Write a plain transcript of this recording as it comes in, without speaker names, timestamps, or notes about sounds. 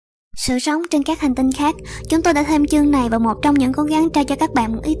Sự sống trên các hành tinh khác. Chúng tôi đã thêm chương này vào một trong những cố gắng trao cho các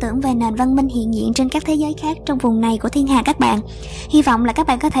bạn một ý tưởng về nền văn minh hiện diện trên các thế giới khác trong vùng này của thiên hà các bạn. Hy vọng là các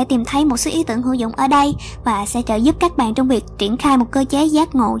bạn có thể tìm thấy một số ý tưởng hữu dụng ở đây và sẽ trợ giúp các bạn trong việc triển khai một cơ chế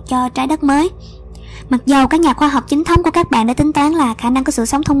giác ngộ cho trái đất mới. Mặc dầu các nhà khoa học chính thống của các bạn đã tính toán là khả năng có sự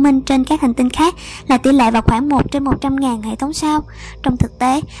sống thông minh trên các hành tinh khác là tỷ lệ vào khoảng 1 trên 100.000 hệ thống sao, trong thực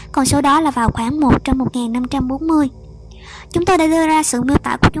tế, con số đó là vào khoảng 1 trên 1.540. Chúng tôi đã đưa ra sự miêu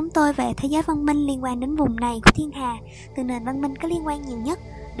tả của chúng tôi về thế giới văn minh liên quan đến vùng này của thiên hà, từ nền văn minh có liên quan nhiều nhất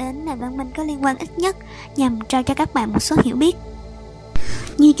đến nền văn minh có liên quan ít nhất, nhằm trao cho các bạn một số hiểu biết.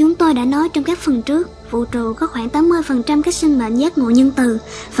 Như chúng tôi đã nói trong các phần trước, vũ trụ có khoảng 80% các sinh mệnh giác ngộ nhân từ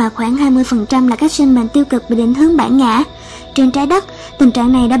và khoảng 20% là các sinh mệnh tiêu cực bị định hướng bản ngã. Trên trái đất, tình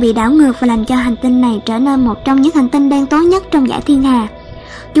trạng này đã bị đảo ngược và làm cho hành tinh này trở nên một trong những hành tinh đen tối nhất trong dải thiên hà.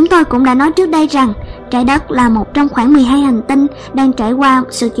 Chúng tôi cũng đã nói trước đây rằng trái đất là một trong khoảng 12 hành tinh đang trải qua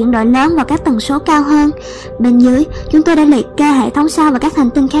sự chuyển đổi lớn vào các tần số cao hơn. Bên dưới, chúng tôi đã liệt kê hệ thống sao và các hành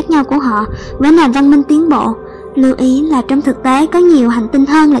tinh khác nhau của họ với nền văn minh tiến bộ. Lưu ý là trong thực tế có nhiều hành tinh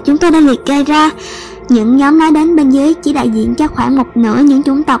hơn là chúng tôi đã liệt kê ra. Những nhóm nói đến bên dưới chỉ đại diện cho khoảng một nửa những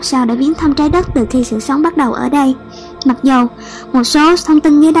chủng tộc sao đã viếng thăm trái đất từ khi sự sống bắt đầu ở đây. Mặc dầu một số thông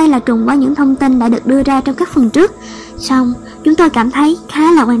tin dưới đây là trùng với những thông tin đã được đưa ra trong các phần trước, song chúng tôi cảm thấy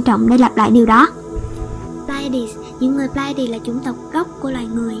khá là quan trọng để lặp lại điều đó. Pleiades. Những người Pleiades là chủng tộc gốc của loài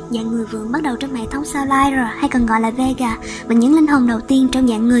người, dạng người vượn bắt đầu trong hệ thống sao Lyra hay còn gọi là Vega, và những linh hồn đầu tiên trong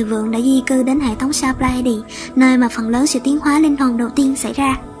dạng người vượn đã di cư đến hệ thống sao Pleiades, nơi mà phần lớn sự tiến hóa linh hồn đầu tiên xảy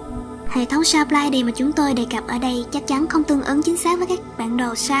ra. Hệ thống sao Pleiades mà chúng tôi đề cập ở đây chắc chắn không tương ứng chính xác với các bản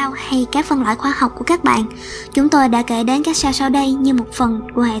đồ sao hay các phân loại khoa học của các bạn. Chúng tôi đã kể đến các sao sau đây như một phần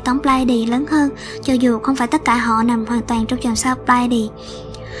của hệ thống Pleiades lớn hơn, cho dù không phải tất cả họ nằm hoàn toàn trong chòm sao Pleiades.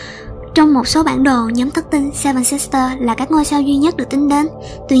 Trong một số bản đồ, nhóm thất tinh Seven Sisters là các ngôi sao duy nhất được tính đến.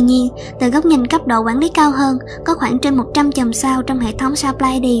 Tuy nhiên, từ góc nhìn cấp độ quản lý cao hơn, có khoảng trên 100 chòm sao trong hệ thống sao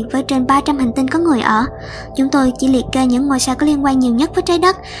Pleiades với trên 300 hành tinh có người ở. Chúng tôi chỉ liệt kê những ngôi sao có liên quan nhiều nhất với trái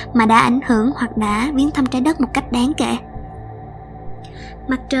đất mà đã ảnh hưởng hoặc đã viếng thăm trái đất một cách đáng kể.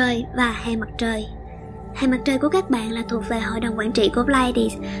 Mặt trời và hệ mặt trời. Hệ mặt trời của các bạn là thuộc về hội đồng quản trị của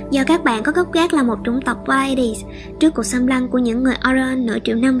Pleiades, do các bạn có gốc gác là một chủng tộc Pleiades trước cuộc xâm lăng của những người Orion nửa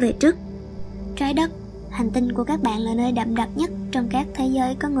triệu năm về trước. Trái đất, hành tinh của các bạn là nơi đậm đặc nhất trong các thế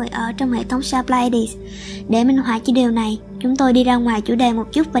giới có người ở trong hệ thống sao Pleiades. Để minh họa cho điều này, chúng tôi đi ra ngoài chủ đề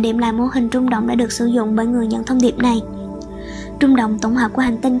một chút và điểm lại mô hình rung động đã được sử dụng bởi người nhận thông điệp này. Rung động tổng hợp của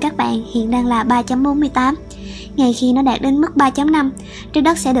hành tinh các bạn hiện đang là 3.48. Ngay khi nó đạt đến mức 3.5, trái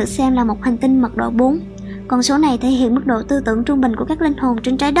đất sẽ được xem là một hành tinh mật độ 4. Con số này thể hiện mức độ tư tưởng trung bình của các linh hồn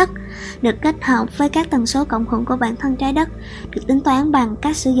trên trái đất, được kết hợp với các tần số cộng hưởng của bản thân trái đất, được tính toán bằng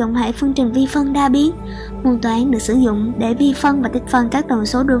cách sử dụng hệ phương trình vi phân đa biến. Môn toán được sử dụng để vi phân và tích phân các tần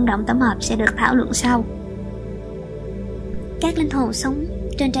số rung động tổng hợp sẽ được thảo luận sau. Các linh hồn sống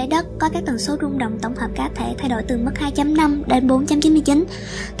trên trái đất có các tần số rung động tổng hợp cá thể thay đổi từ mức 2.5 đến 4.99.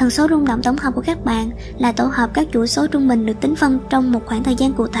 Tần số rung động tổng hợp của các bạn là tổ hợp các chuỗi số trung bình được tính phân trong một khoảng thời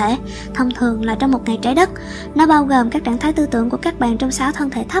gian cụ thể, thông thường là trong một ngày trái đất. Nó bao gồm các trạng thái tư tưởng của các bạn trong 6 thân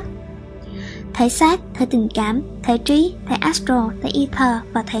thể thấp: thể xác, thể tình cảm, thể trí, thể astral, thể ether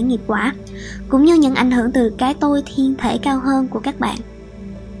và thể nghiệp quả, cũng như những ảnh hưởng từ cái tôi thiên thể cao hơn của các bạn.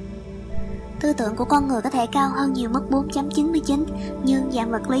 Tư tưởng của con người có thể cao hơn nhiều mức 4.99, nhưng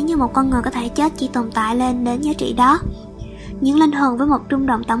dạng vật lý như một con người có thể chết chỉ tồn tại lên đến giá trị đó. Những linh hồn với một rung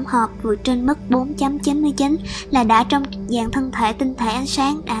động tổng hợp vượt trên mức 4.99 là đã trong dạng thân thể tinh thể ánh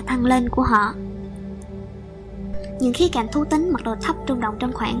sáng đã thăng lên của họ. Những khía cạnh thú tính mật độ thấp rung động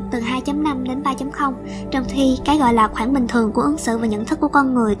trong khoảng từ 2.5 đến 3.0, trong khi cái gọi là khoảng bình thường của ứng xử và nhận thức của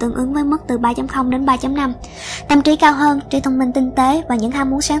con người tương ứng với mức từ 3.0 đến 3.5. Tâm trí cao hơn, trí thông minh tinh tế và những ham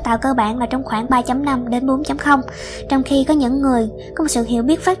muốn sáng tạo cơ bản là trong khoảng 3.5 đến 4.0, trong khi có những người có một sự hiểu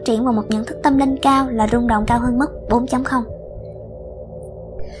biết phát triển và một nhận thức tâm linh cao là rung động cao hơn mức 4.0.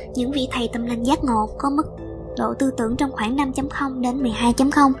 Những vị thầy tâm linh giác ngộ có mức độ tư tưởng trong khoảng 5.0 đến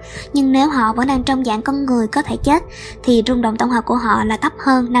 12.0, nhưng nếu họ vẫn đang trong dạng con người có thể chết thì rung động tổng hợp của họ là thấp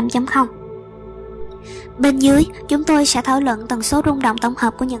hơn 5.0. Bên dưới, chúng tôi sẽ thảo luận tần số rung động tổng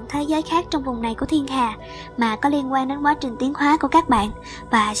hợp của những thế giới khác trong vùng này của thiên hà mà có liên quan đến quá trình tiến hóa của các bạn,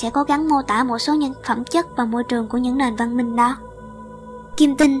 và sẽ cố gắng mô tả một số những phẩm chất và môi trường của những nền văn minh đó.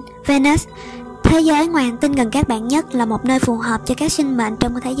 Kim tinh, Venus. Thế giới ngoài hành tinh gần các bạn nhất là một nơi phù hợp cho các sinh mệnh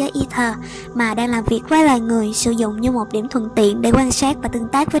trong thế giới ether mà đang làm việc với loài người, sử dụng như một điểm thuận tiện để quan sát và tương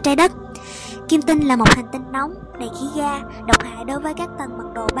tác với trái đất. Kim tinh là một hành tinh nóng, đầy khí ga, độc hại đối với các tầng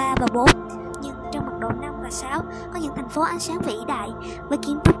mật độ 3 và 4, nhưng trong mật độ 5 và 6 có những thành phố ánh sáng vĩ đại với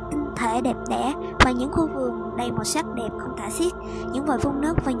kiến trúc tinh thể đẹp đẽ và những khu vườn đầy màu sắc đẹp không tả xiết, những vòi phun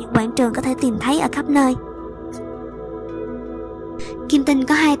nước và những quảng trường có thể tìm thấy ở khắp nơi. Kim tinh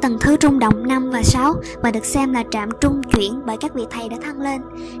có 2 tầng thứ rung động 5 và 6 và được xem là trạm trung chuyển bởi các vị thầy đã thăng lên.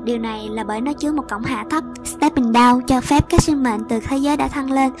 Điều này là bởi nó chứa một cổng hạ thấp, stepping down, cho phép các sinh mệnh từ thế giới đã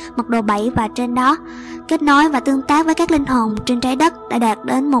thăng lên mật độ 7 và trên đó kết nối và tương tác với các linh hồn trên trái đất đã đạt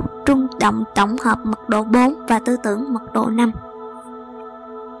đến một rung động tổng hợp mật độ 4 và tư tưởng mật độ 5.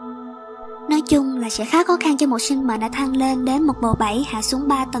 Nói chung là sẽ khá khó khăn cho một sinh mệnh đã thăng lên đến mật độ 7 hạ xuống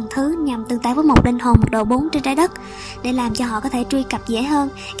 3 tầng thứ nhằm tương tác với một linh hồn mật độ 4 trên trái đất. Để làm cho họ có thể truy cập dễ hơn,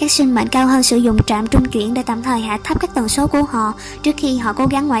 các sinh mệnh cao hơn sử dụng trạm trung chuyển để tạm thời hạ thấp các tần số của họ trước khi họ cố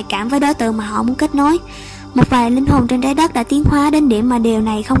gắng ngoại cảm với đối tượng mà họ muốn kết nối. Một vài linh hồn trên trái đất đã tiến hóa đến điểm mà điều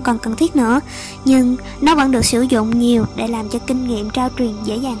này không còn cần thiết nữa, nhưng nó vẫn được sử dụng nhiều để làm cho kinh nghiệm trao truyền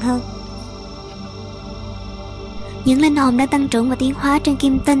dễ dàng hơn. Những linh hồn đã tăng trưởng và tiến hóa trên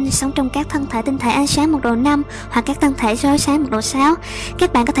kim tinh sống trong các thân thể tinh thể ánh sáng mật độ 5 hoặc các thân thể soi sáng mật độ 6.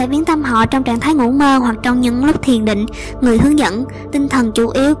 Các bạn có thể viếng thăm họ trong trạng thái ngủ mơ hoặc trong những lúc thiền định. Người hướng dẫn, tinh thần chủ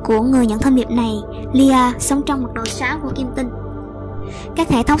yếu của người nhận thông điệp này, Lia, sống trong mật độ 6 của kim tinh. Các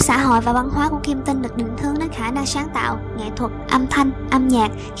hệ thống xã hội và văn hóa của kim tinh được định hướng đến khả năng sáng tạo, nghệ thuật, âm thanh, âm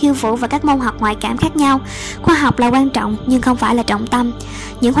nhạc, khiêu vũ và các môn học ngoại cảm khác nhau. Khoa học là quan trọng nhưng không phải là trọng tâm.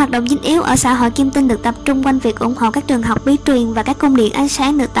 Những hoạt động chính yếu ở xã hội kim tinh được tập trung quanh việc ủng hộ các trường học bí truyền và các cung điện ánh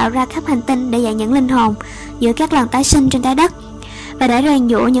sáng được tạo ra khắp hành tinh để dạy những linh hồn giữa các lần tái sinh trên trái đất, và để rèn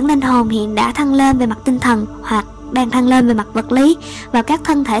giũa những linh hồn hiện đã thăng lên về mặt tinh thần hoặc đang thăng lên về mặt vật lý vào các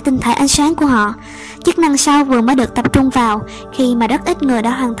thân thể tinh thể ánh sáng của họ. Chức năng sau vừa mới được tập trung vào khi mà rất ít người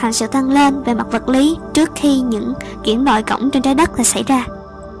đã hoàn thành sự thăng lên về mặt vật lý trước khi những chuyển đổi cổng trên trái đất đã xảy ra.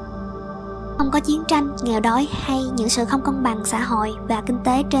 Không có chiến tranh, nghèo đói hay những sự không công bằng xã hội và kinh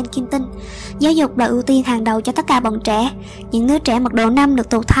tế trên kim tinh. Giáo dục là ưu tiên hàng đầu cho tất cả bọn trẻ. Những đứa trẻ mật độ 5 được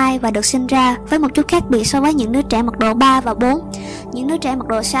thụ thai và được sinh ra với một chút khác biệt so với những đứa trẻ mật độ 3 và 4. Những đứa trẻ mật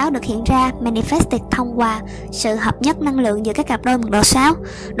độ 6 được hiện ra manifested thông qua sự hợp nhất năng lượng giữa các cặp đôi mật độ 6,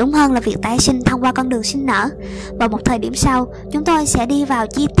 đúng hơn là việc tái sinh thông qua con đường sinh nở. Vào một thời điểm sau, chúng tôi sẽ đi vào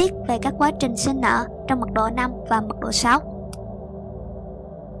chi tiết về các quá trình sinh nở trong mật độ 5 và mật độ 6.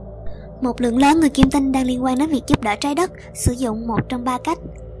 Một lượng lớn người kim tinh đang liên quan đến việc giúp đỡ trái đất sử dụng một trong 3 cách.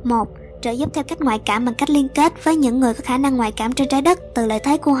 1. Trợ giúp theo cách ngoại cảm bằng cách liên kết với những người có khả năng ngoại cảm trên trái đất từ lợi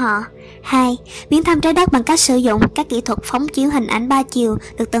thế của họ. 2. Viếng thăm trái đất bằng cách sử dụng các kỹ thuật phóng chiếu hình ảnh 3 chiều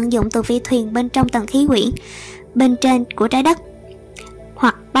được tận dụng từ phi thuyền bên trong tầng khí quyển bên trên của trái đất.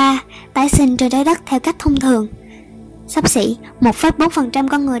 Hoặc 3. Tái sinh trên trái đất theo cách thông thường. Xấp xỉ 1,4%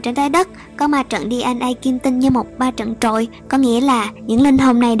 con người trên trái đất có ma trận DNA kim tinh như một ma trận trội, có nghĩa là những linh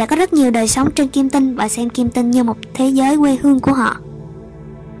hồn này đã có rất nhiều đời sống trên kim tinh và xem kim tinh như một thế giới quê hương của họ.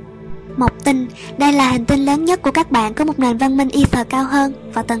 Mộc tinh, đây là hành tinh lớn nhất của các bạn, có một nền văn minh ether cao hơn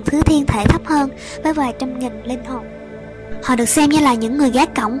và tầng thứ thiên thể thấp hơn với vài trăm nghìn linh hồn. Họ được xem như là những người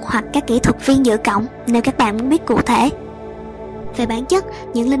gác cổng hoặc các kỹ thuật viên giữ cổng nếu các bạn muốn biết cụ thể. Về bản chất,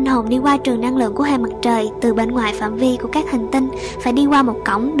 những linh hồn đi qua trường năng lượng của hệ mặt trời từ bên ngoài phạm vi của các hành tinh phải đi qua một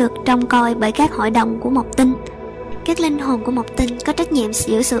cổng được trông coi bởi các hội đồng của mộc tinh. Các linh hồn của mộc tinh có trách nhiệm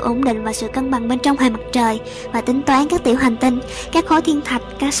giữ sự ổn định và sự cân bằng bên trong hệ mặt trời và tính toán các tiểu hành tinh, các khối thiên thạch,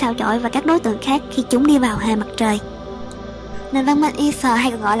 các sao chổi và các đối tượng khác khi chúng đi vào hệ mặt trời. Nền văn minh ether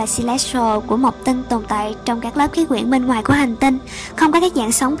hay còn gọi là celestial của mộc tinh tồn tại trong các lớp khí quyển bên ngoài của hành tinh, không có các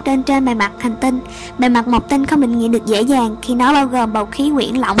dạng sống trên bề mặt hành tinh. Bề mặt mộc tinh không định nghĩa được dễ dàng khi nó bao gồm bầu khí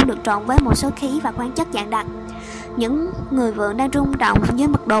quyển lỏng được trộn với một số khí và khoáng chất dạng đặc. Những người vượng đang rung động dưới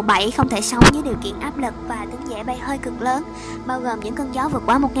mật độ 7 không thể sống dưới điều kiện áp lực và tính dễ bay hơi cực lớn, bao gồm những cơn gió vượt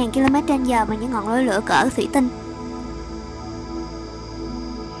quá 1.000 km/h và những ngọn lửa lửa cỡ thủy tinh.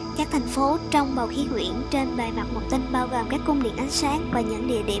 Các thành phố trong bầu khí quyển trên bề mặt mộc tinh bao gồm các cung điện ánh sáng và những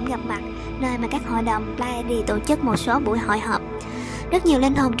địa điểm gặp mặt, nơi mà các hội đồng Pleiades tổ chức một số buổi hội họp. Rất nhiều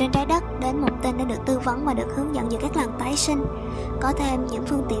linh hồn trên trái đất đến mộc tinh để được tư vấn và được hướng dẫn về các lần tái sinh. Có thêm những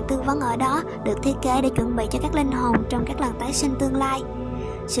phương tiện tư vấn ở đó được thiết kế để chuẩn bị cho các linh hồn trong các lần tái sinh tương lai.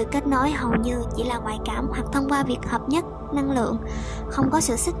 Sự kết nối hầu như chỉ là ngoại cảm hoặc thông qua việc hợp nhất năng lượng, không có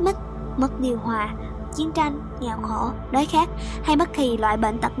sự xích mích, mất điều hòa, chiến tranh, nghèo khổ, đói khát hay bất kỳ loại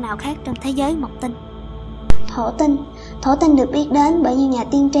bệnh tật nào khác trong thế giới mộc tinh. Thổ tinh được biết đến bởi nhiều nhà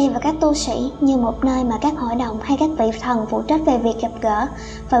tiên tri và các tu sĩ như một nơi mà các hội đồng hay các vị thần phụ trách về việc gặp gỡ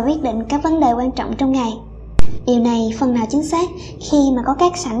và quyết định các vấn đề quan trọng trong ngày. Điều này phần nào chính xác khi mà có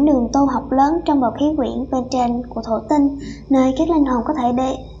các sảnh đường tu học lớn trong bầu khí quyển bên trên của thổ tinh, nơi các linh hồn có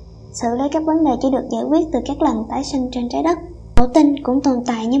thể xử lý các vấn đề chỉ được giải quyết từ các lần tái sinh trên trái đất. Thổ tinh cũng tồn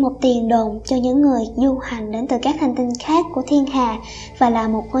tại như một tiền đồn cho những người du hành đến từ các hành tinh khác của thiên hà và là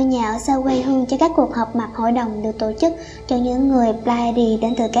một ngôi nhà ở xa quê hương cho các cuộc họp mặt hội đồng được tổ chức cho những người Pleiades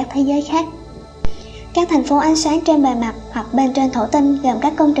đến từ các thế giới khác. Các thành phố ánh sáng trên bề mặt hoặc bên trên thổ tinh gồm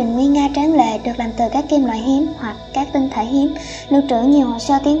các công trình nguy nga tráng lệ được làm từ các kim loại hiếm hoặc các tinh thể hiếm, lưu trữ nhiều hồ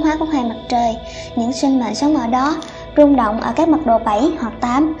sơ tiến hóa của hệ mặt trời. Những sinh mệnh sống ở đó rung động ở các mật độ 7 hoặc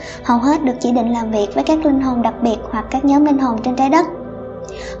 8, hầu hết được chỉ định làm việc với các linh hồn đặc biệt hoặc các nhóm linh hồn trên trái đất.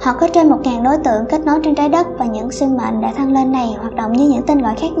 Họ có trên 1.000 đối tượng kết nối trên trái đất và những sinh mệnh đã thăng lên này hoạt động như những tên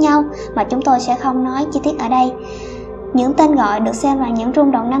gọi khác nhau mà chúng tôi sẽ không nói chi tiết ở đây. Những tên gọi được xem là những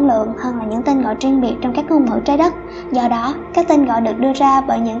rung động năng lượng hơn là những tên gọi riêng biệt trong các ngôn ngữ trái đất. Do đó, các tên gọi được đưa ra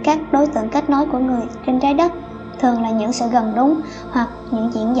bởi những các đối tượng kết nối của người trên trái đất thường là những sự gần đúng hoặc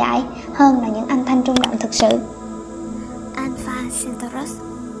những diễn giải hơn là những âm thanh rung động thực sự. Alpha Centaurus,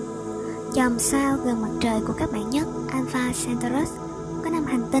 chòm sao gần mặt trời của các bạn nhất Alpha Centaurus có 5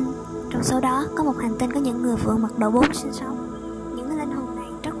 hành tinh, trong số đó có một hành tinh có những người vượt mật độ 4 sinh sống. Những linh hồn này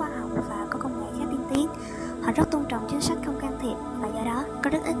rất khoa học và có công nghệ khá tiên tiến. Họ rất tôn trọng chính sách không can thiệp và do đó có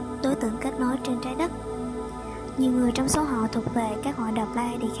rất ít đối tượng kết nối trên trái đất. Nhiều người trong số họ thuộc về các hội đồng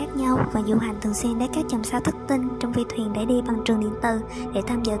Pleiades khác nhau và du hành thường xuyên đến các chòm sao thất tinh trong phi thuyền để đi bằng trường điện từ để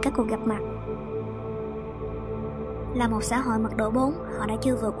tham dự các cuộc gặp mặt. Là một xã hội mật độ 4, họ đã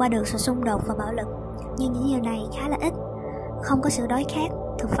chưa vượt qua được sự xung đột và bạo lực, nhưng những điều này khá là ít. Không có sự đói khát,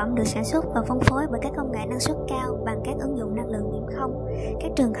 thực phẩm được sản xuất và phân phối bởi các công nghệ năng suất cao bằng các ứng dụng năng lượng điểm không.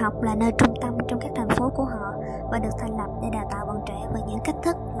 Các trường học là nơi trung tâm trong các thành phố của họ và được thành lập để đào tạo bọn trẻ về những cách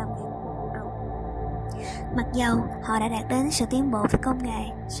thức làm việc vũ trụ. Mặc dầu họ đã đạt đến sự tiến bộ về công nghệ,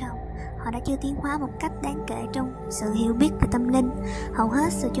 song họ đã chưa tiến hóa một cách đáng kể trong sự hiểu biết về tâm linh. Hầu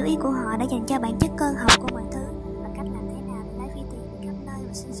hết sự chú ý của họ đã dành cho bản chất cơ học của mọi thứ và cách làm thế nào để lấy phi thuyền đi khắp nơi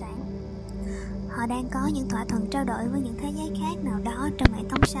và sinh sản. Họ đang có những thỏa thuận trao đổi với những thế giới khác nào đó trong hệ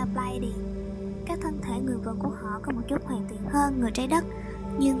thống sao Pleiades. Các thân thể người vợ của họ có một chút hoàn thiện hơn người trái đất,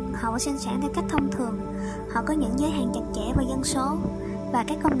 nhưng họ vẫn sinh sản theo cách thông thường. Họ có những giới hạn chặt chẽ về dân số và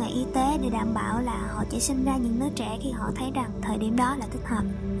các công nghệ y tế để đảm bảo là họ chỉ sinh ra những đứa trẻ khi họ thấy rằng thời điểm đó là thích hợp.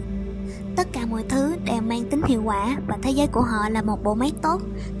 Tất cả mọi thứ đều mang tính hiệu quả và thế giới của họ là một bộ máy tốt,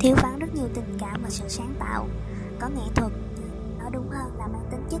 thiếu vắng rất nhiều tình cảm và sự sáng tạo. Có nghệ thuật, nói đúng hơn là mang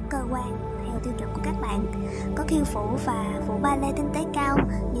tính chất cơ quan theo tiêu chuẩn của các bạn. Có khiêu vũ và vũ ballet tinh tế cao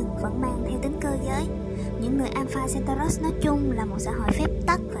nhưng vẫn mang theo tính cơ giới. Những người Alpha Centaurus nói chung là một xã hội phép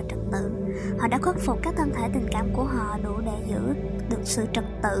tắc và trật tự. Họ đã khuất phục các thân thể tình cảm của họ đủ để giữ được sự trật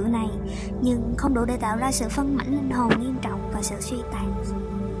tự này, nhưng không đủ để tạo ra sự phân mảnh linh hồn nghiêm trọng và sự suy tàn.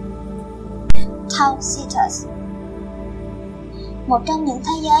 Tau-Cetus, một trong những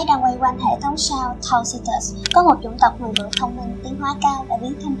thế giới đang quay quanh hệ thống sao Tau-Cetus, có một chủng tộc người vượt thông minh tiến hóa cao đã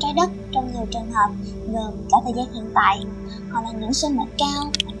biến thăm trái đất trong nhiều trường hợp, gồm cả thời gian hiện tại. Họ là những sinh mệnh cao,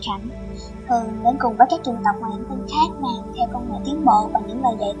 mạnh khảnh, thường đến cùng với các chủng tộc ngoài hành tinh khác mang theo công nghệ tiến bộ và những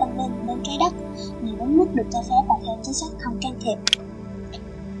lời dạy tâm linh đến trái đất, nhiều đến mức được cho phép và theo chính sách không can thiệp.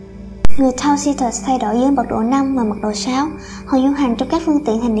 Người Tau-Cetus thay đổi giữa mật độ 5 và mật độ 6. Họ du hành trong các phương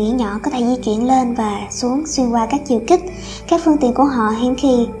tiện hình đĩa nhỏ có thể di chuyển lên và xuống xuyên qua các chiều kích. Các phương tiện của họ hiếm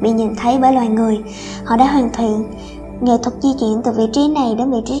khi bị nhìn thấy bởi loài người. Họ đã hoàn thiện nghệ thuật di chuyển từ vị trí này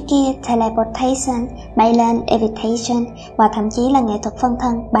đến vị trí kia, teleportation, bay lên, evitation và thậm chí là nghệ thuật phân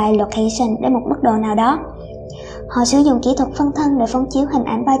thân, bilocation đến một mức độ nào đó. Họ sử dụng kỹ thuật phân thân để phóng chiếu hình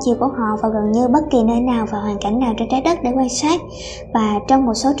ảnh 3 chiều của họ vào gần như bất kỳ nơi nào và hoàn cảnh nào trên trái đất để quan sát và trong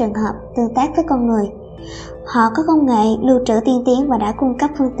một số trường hợp tương tác với con người. Họ có công nghệ lưu trữ tiên tiến và đã cung cấp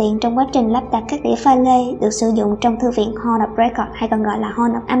phương tiện trong quá trình lắp đặt các đĩa pha lê được sử dụng trong thư viện Hall of Record hay còn gọi là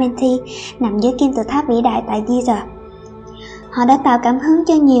Hall of Amity nằm dưới kim tự tháp vĩ đại tại Giza. Họ đã tạo cảm hứng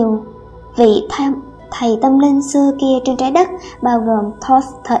cho nhiều vị thầy tâm linh xưa kia trên trái đất, bao gồm Thoth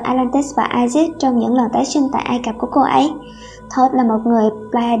thời Atlantis và Isis trong những lần tái sinh tại Ai Cập của cô ấy. Thoth là một người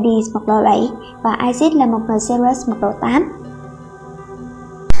Pleiades mật độ 7 và Isis là một người Ceres mật độ 8.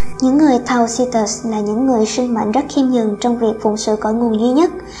 Những người Tau-Cetus là những người sinh mệnh rất khiêm nhường trong việc phụng sự cội nguồn duy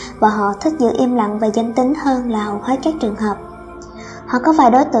nhất và họ thích giữ im lặng và danh tính hơn là hầu hết các trường hợp. Họ có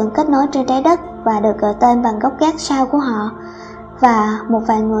vài đối tượng kết nối trên trái đất và được gọi tên bằng gốc gác sao của họ và một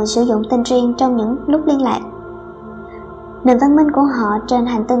vài người sử dụng tên riêng trong những lúc liên lạc. Nền văn minh của họ trên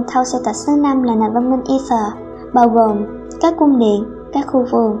hành tinh Tau-Cetus thứ 5 là nền văn minh Ether, bao gồm các cung điện, các khu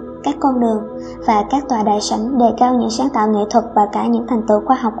vườn, các con đường và các tòa đại sảnh đề cao những sáng tạo nghệ thuật và cả những thành tựu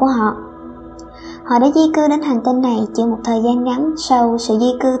khoa học của họ. Họ đã di cư đến hành tinh này chỉ một thời gian ngắn sau sự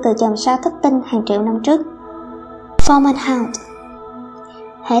di cư từ chòm sao thất tinh hàng triệu năm trước. Founders.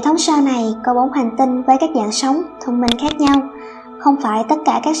 Hệ thống sao này có 4 hành tinh với các dạng sống thông minh khác nhau. Không phải tất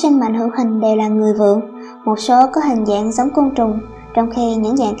cả các sinh mệnh hữu hình đều là người vượn, một số có hình dạng giống côn trùng, trong khi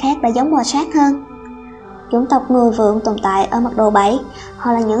những dạng khác đã giống bò sát hơn. Chủng tộc người vượn tồn tại ở mật độ 7,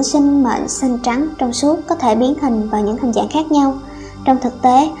 họ là những sinh mệnh xanh trắng trong suốt có thể biến hình vào những hình dạng khác nhau. Trong thực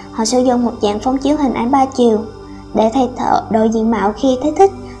tế, họ sử dụng một dạng phóng chiếu hình ảnh 3 chiều để thay đổi diện mạo khi thấy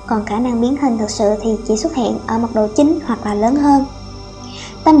thích, còn khả năng biến hình thực sự thì chỉ xuất hiện ở mật độ 9 hoặc là lớn hơn.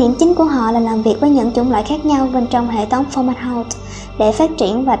 Tâm điểm chính của họ là làm việc với những chủng loại khác nhau bên trong hệ thống Founders để phát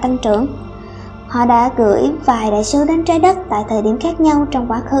triển và tăng trưởng. Họ đã gửi vài đại sứ đến trái đất tại thời điểm khác nhau trong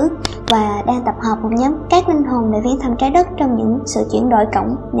quá khứ và đang tập hợp một nhóm các linh hồn để viếng thăm trái đất trong những sự chuyển đổi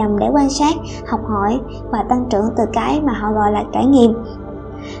cổng nhằm để quan sát, học hỏi và tăng trưởng từ cái mà họ gọi là trải nghiệm.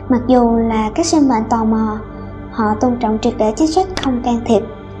 Mặc dù là các sinh mệnh tò mò, họ tôn trọng triệt để chính sách không can thiệp.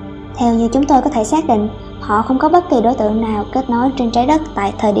 Theo như chúng tôi có thể xác định, họ không có bất kỳ đối tượng nào kết nối trên trái đất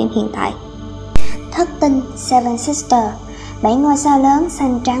tại thời điểm hiện tại. Thất tinh Seven Sisters, 7 ngôi sao lớn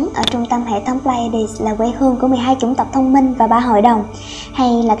xanh trắng ở trung tâm hệ thống Pleiades là quê hương của 12 chủng tộc thông minh và 3 hội đồng,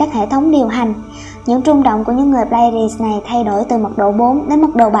 hay là các hệ thống điều hành. Những rung động của những người Pleiades này thay đổi từ mật độ 4 đến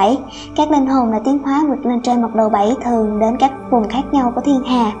mật độ 7. Các linh hồn đã tiến hóa vượt lên trên mật độ 7 thường đến các vùng khác nhau của thiên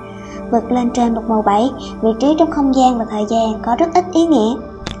hà. Vượt lên trên mật độ 7, vị trí trong không gian và thời gian có rất ít ý nghĩa.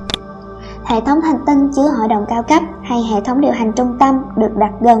 Hệ thống hành tinh chứa hội đồng cao cấp hay hệ thống điều hành trung tâm được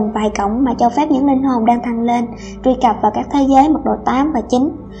đặt gần vài cổng mà cho phép những linh hồn đang thăng lên truy cập vào các thế giới mật độ 8 và 9.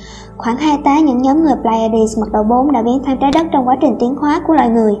 Khoảng 2 tá những nhóm người Pleiades mật độ 4 đã viếng thăm trái đất trong quá trình tiến hóa của loài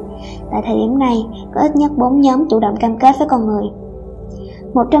người. Tại thời điểm này, có ít nhất 4 nhóm chủ động cam kết với con người.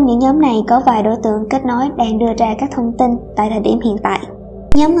 Một trong những nhóm này có vài đối tượng kết nối đang đưa ra các thông tin tại thời điểm hiện tại.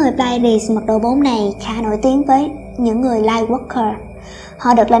 Nhóm người Pleiades mật độ 4 này khá nổi tiếng với những người Lightworker.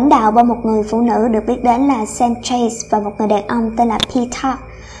 Họ được lãnh đạo bởi một người phụ nữ được biết đến là Sam Chase và một người đàn ông tên là Peter.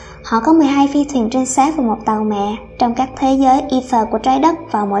 Họ có 12 phi thuyền trinh sát và một tàu mẹ trong các thế giới ether của trái đất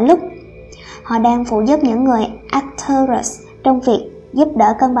vào mỗi lúc. Họ đang phụ giúp những người Arcturus trong việc giúp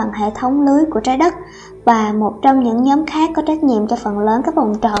đỡ cân bằng hệ thống lưới của trái đất và một trong những nhóm khác có trách nhiệm cho phần lớn các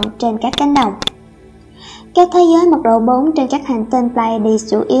vòng tròn trên các cánh đồng. Các thế giới mật độ 4 trên các hành tinh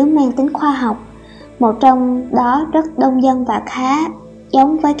Pleiades chủ yếu mang tính khoa học. Một trong đó rất đông dân và khá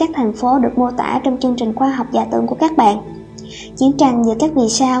giống với các thành phố được mô tả trong chương trình khoa học giả tưởng của các bạn. Chiến tranh giữa các vì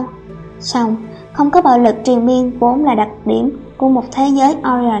sao. Song, không có bạo lực triền miên vốn là đặc điểm của một thế giới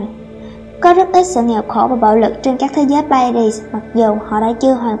Orion. Có rất ít sự nghèo khổ và bạo lực trên các thế giới Pleiades, mặc dù họ đã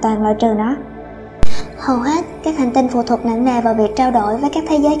chưa hoàn toàn loại trừ nó. Hầu hết các hành tinh phụ thuộc nặng nề vào việc trao đổi với các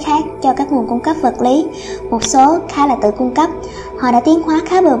thế giới khác cho các nguồn cung cấp vật lý, một số khá là tự cung cấp. Họ đã tiến hóa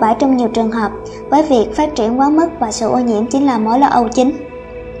khá bừa bãi trong nhiều trường hợp, với việc phát triển quá mức và sự ô nhiễm chính là mối lo âu chính.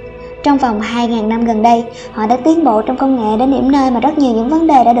 Trong vòng 2.000 năm gần đây, họ đã tiến bộ trong công nghệ đến điểm nơi mà rất nhiều những vấn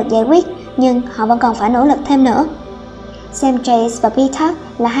đề đã được giải quyết, nhưng họ vẫn còn phải nỗ lực thêm nữa. Sam Chase và Peter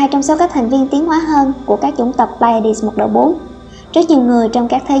là hai trong số các thành viên tiến hóa hơn của các chủng tộc Pleiades mật độ 4. Rất nhiều người trong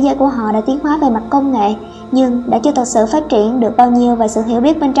các thế giới của họ đã tiến hóa về mặt công nghệ, nhưng đã chưa thực sự phát triển được bao nhiêu về sự hiểu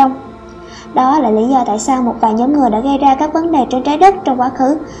biết bên trong. Đó là lý do tại sao một vài nhóm người đã gây ra các vấn đề trên trái đất trong quá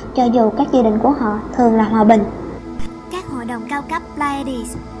khứ, cho dù các dự định của họ thường là hòa bình. Các hội đồng cao cấp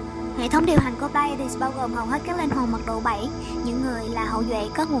Pleiades. Hệ thống điều hành của Pleiades bao gồm hầu hết các linh hồn mật độ 7, những người là hậu duệ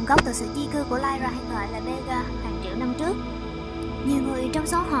có nguồn gốc từ sự di cư của Lyra hay gọi là Vega hàng triệu năm trước. Nhiều người trong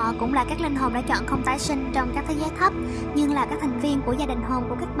số họ cũng là các linh hồn đã chọn không tái sinh trong các thế giới thấp, nhưng là các thành viên của gia đình hồn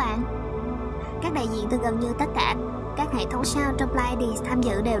của các bạn. Các đại diện từ gần như tất cả các hệ thống sao trong Pleiades tham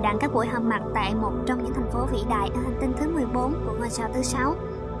dự đều đặn các buổi họp mặt tại một trong những thành phố vĩ đại ở hành tinh thứ 14 của ngôi sao thứ 6.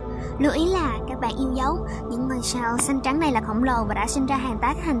 Lưu ý là các bạn yêu dấu, những ngôi sao xanh trắng này là khổng lồ và đã sinh ra hàng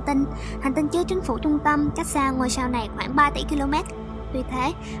tá các hành tinh. Hành tinh chứa chính phủ trung tâm cách xa ngôi sao này khoảng 3 tỷ km. Vì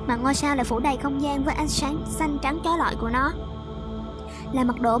thế mà ngôi sao lại phủ đầy không gian với ánh sáng xanh trắng chói lọi của nó. Là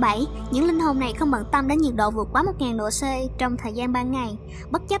mật độ 7, những linh hồn này không bận tâm đến nhiệt độ vượt quá 1000 độ C trong thời gian ban ngày.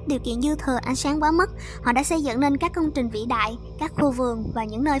 Bất chấp điều kiện dư thừa ánh sáng quá mức, họ đã xây dựng nên các công trình vĩ đại, các khu vườn và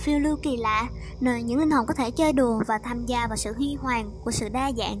những nơi phiêu lưu kỳ lạ, nơi những linh hồn có thể chơi đùa và tham gia vào sự huy hoàng của sự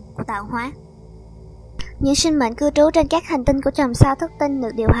đa dạng của tạo hóa. Những sinh mệnh cư trú trên các hành tinh của chòm sao thất tinh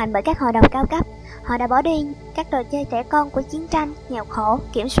được điều hành bởi các hội đồng cao cấp. Họ đã bỏ đi các trò chơi trẻ con của chiến tranh, nghèo khổ,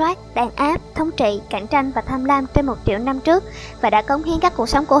 kiểm soát, đàn áp, thống trị, cạnh tranh và tham lam trên 1 triệu năm trước và đã cống hiến các cuộc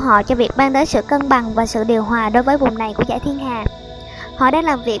sống của họ cho việc mang đến sự cân bằng và sự điều hòa đối với vùng này của dải thiên hà. Họ đang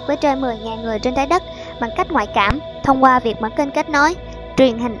làm việc với trên 10.000 người trên trái đất bằng cách ngoại cảm, thông qua việc mở kênh kết nối,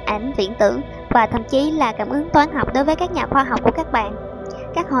 truyền hình ảnh viễn tưởng và thậm chí là cảm ứng toán học đối với các nhà khoa học của các bạn.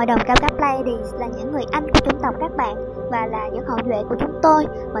 Các hội đồng cao cấp Pleiades là những người anh của chủng tộc các bạn và là những hậu duệ của chúng tôi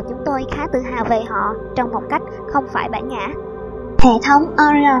và chúng tôi khá tự hào về họ trong một cách không phải bản ngã. Hệ thống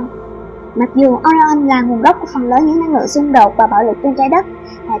Orion. Mặc dù Orion là nguồn gốc của phần lớn những năng lượng xung đột và bạo lực trên trái đất,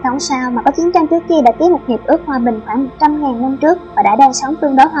 hệ thống sao mà có chiến tranh trước kia đã ký một hiệp ước hòa bình khoảng 100.000 năm trước và đã đang sống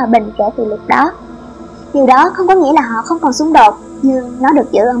tương đối hòa bình kể từ lúc đó. Điều đó không có nghĩa là họ không còn xung đột, nhưng nó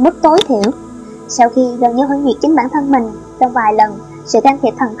được giữ ở mức tối thiểu. Sau khi gần như hủy diệt chính bản thân mình trong vài lần, sự can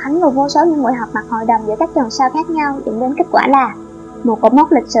thiệp thần thánh và vô số những buổi họp mặt hội đồng giữa các chòm sao khác nhau dẫn đến kết quả là một cột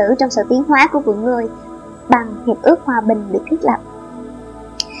mốc lịch sử trong sự tiến hóa của vượn người bằng hiệp ước hòa bình được thiết lập.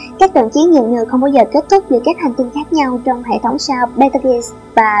 Các trận chiến dường như không bao giờ kết thúc giữa các hành tinh khác nhau trong hệ thống sao Betelgeuse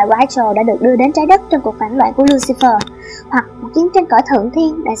và Rachel đã được đưa đến trái đất trong cuộc phản loạn của Lucifer, hoặc một chiến tranh cõi thượng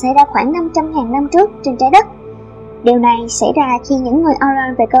thiên đã xảy ra khoảng 500.000 năm trước trên trái đất. Điều này xảy ra khi những người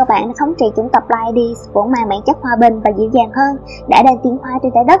Orion về cơ bản đã thống trị chủng tộc Pleiades vốn mang bản chất hòa bình và dịu dàng hơn đã đang tiến hóa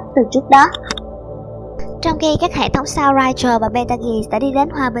trên trái đất từ trước đó. Trong khi các hệ thống sao Rachel và Betelgeuse đã đi đến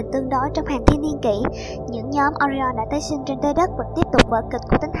hòa bình tương đối trong hàng thiên niên kỷ, những nhóm Orion đã tái sinh trên trái đất và tiếp tục vở kịch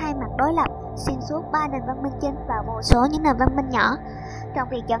của tính hai mặt đối lập xuyên suốt 3 nền văn minh chính và vô số những nền văn minh nhỏ. Trong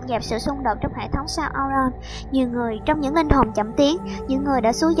việc dọn dẹp sự xung đột trong hệ thống sao Orion, nhiều người trong những linh hồn chậm tiến, những người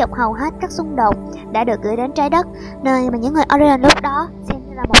đã xúi dục hầu hết các xung đột, đã được gửi đến trái đất, nơi mà những người Orion lúc đó xem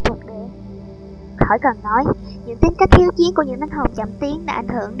như là một thuộc địa. Khỏi cần nói, những tính cách hiếu chiến của những linh hồn chậm tiến đã ảnh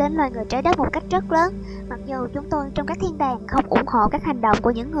hưởng đến loài người trái đất một cách rất lớn. Mặc dù chúng tôi trong các thiên đàng không ủng hộ các hành động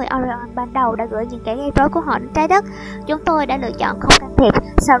của những người Orion ban đầu đã gửi những kẻ gây rối của họ đến trái đất, chúng tôi đã lựa chọn không can thiệp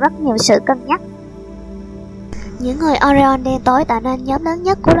sau rất nhiều sự cân nhắc. Những người Orion đen tối tạo nên nhóm lớn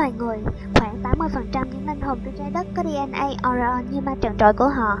nhất của loài người. Khoảng 80% những linh hồn trên trái đất có DNA Orion như ma trần trội của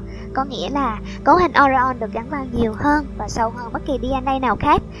họ, có nghĩa là cấu hình Orion được gắn vào nhiều hơn và sâu hơn bất kỳ DNA nào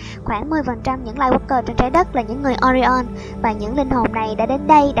khác. Khoảng 10% những Lightworker trên trái đất là những người Orion, và những linh hồn này đã đến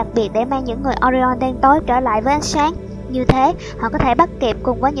đây đặc biệt để mang những người Orion đen tối trở lại với ánh sáng. Như thế, họ có thể bắt kịp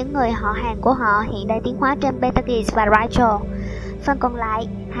cùng với những người họ hàng của họ hiện đang tiến hóa trên Betelgeuse và Rachel. Phần còn lại,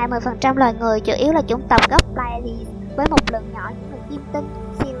 20% loài người chủ yếu là chủng tộc gốc Pleiades, với một lượng nhỏ những người kim tinh,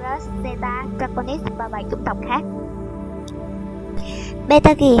 Sirius, Zeta, Draconis và vài chủng tộc khác.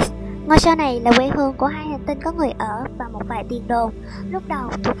 Betelgeuse, ngôi sao này là quê hương của hai hành tinh có người ở và một vài tiền đồn, lúc đầu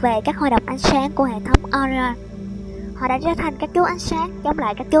thuộc về các hội đồng ánh sáng của hệ thống Orion. Họ đã trở thành các chú ánh sáng chống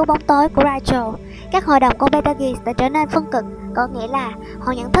lại các chú bóng tối của Rachel. Các hội đồng của Betelgeuse đã trở nên phân cực, có nghĩa là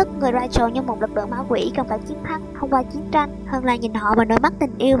họ nhận thức người Rachel như một lực lượng ma quỷ cần phải chiến thắng thông qua chiến tranh hơn là nhìn họ bằng đôi mắt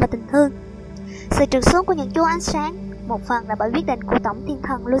tình yêu và tình thương. Sự trượt xuống của những chú ánh sáng một phần là bởi quyết định của tổng thiên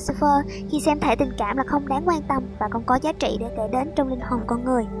thần Lucifer khi xem thể tình cảm là không đáng quan tâm và không có giá trị để kể đến trong linh hồn con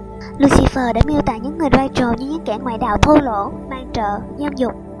người. Lucifer đã miêu tả những người Rachel như những kẻ ngoại đạo thô lỗ, man trợ, dâm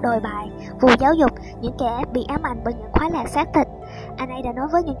dục, đồi bại, phù giáo dục, những kẻ bị ám ảnh bởi những khoái lạc xác thịt. Anh ấy đã nói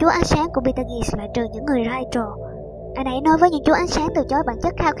với những chú ánh sáng của Betelgeuse loại trừ những người Rachel. Anh ấy nói với những chú ánh sáng từ chối bản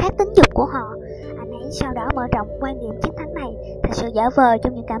chất khao khát tính dục của họ. Anh ấy sau đó mở rộng quan điểm chiến thắng này thành sự giả vờ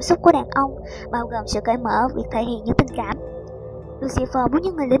trong những cảm xúc của đàn ông, bao gồm sự cởi mở việc thể hiện những tình cảm. Lucifer muốn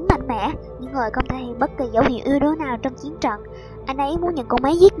những người lính mạnh mẽ, những người không thể hiện bất kỳ dấu hiệu yêu đố nào trong chiến trận. Anh ấy muốn những con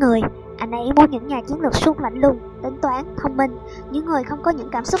máy giết người. Anh ấy muốn những nhà chiến lược suốt lạnh lùng, tính toán, thông minh, những người không có những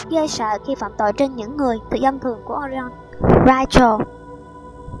cảm xúc ghê sợ khi phạm tội trên những người tự dân thường của Orion. Rachel,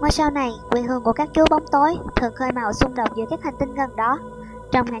 ngôi sao này, quê hương của các chú bóng tối, thường khơi mào xung đột giữa các hành tinh gần đó.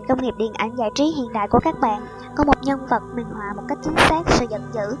 Trong ngành công nghiệp điện ảnh giải trí hiện đại của các bạn, có một nhân vật minh họa một cách chính xác sự giận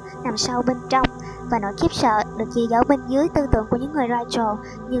dữ nằm sâu bên trong và nỗi khiếp sợ được che giấu bên dưới tư tưởng của những người Rachel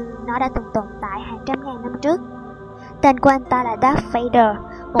như nó đã từng tồn tại hàng trăm ngàn năm trước. Tên của anh ta là Darth Vader,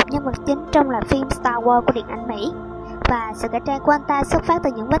 một nhân vật chính trong loạt phim Star Wars của điện ảnh Mỹ, và sự cải trang của anh ta xuất phát từ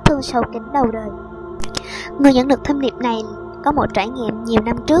những vết thương sâu kín đầu đời. Người nhận được thông điệp này có một trải nghiệm nhiều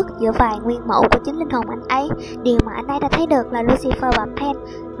năm trước giữa vài nguyên mẫu của chính linh hồn anh ấy. Điều mà anh ấy đã thấy được là Lucifer và Pen,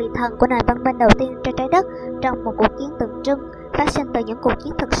 vị thần của nền văn minh đầu tiên trên trái đất, trong một cuộc chiến tượng trưng phát sinh từ những cuộc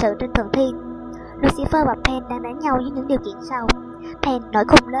chiến thực sự trên thượng thiên. Lucifer và Pen đang đánh nhau với những điều kiện sau. Pen nổi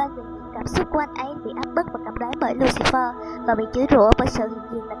khùng lên vì những cảm xúc của anh ấy bị áp bức và cầm đoán bởi Lucifer và bị chửi rủa bởi sự hiện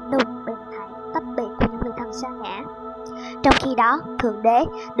diện lạnh lùng, bình thản, tách biệt của những vị thần sa ngã. Trong khi đó, Thượng Đế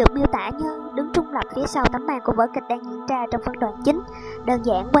được miêu tả như đứng trung lập phía sau tấm màn của vở kịch đang diễn ra trong phân đoạn chính, đơn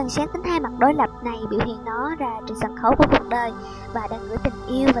giản quan sát tính hai mặt đối lập này biểu hiện nó ra trên sân khấu của cuộc đời và đang gửi tình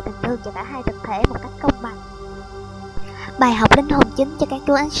yêu và tình thương cho cả hai thực thể một cách công bằng. Bài học linh hồn chính cho các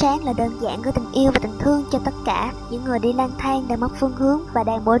chú ánh sáng là đơn giản gửi tình yêu và tình thương cho tất cả những người đi lang thang đang mất phương hướng và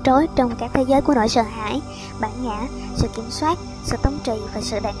đang bối rối trong các thế giới của nỗi sợ hãi, bản ngã, sự kiểm soát, sự thống trị và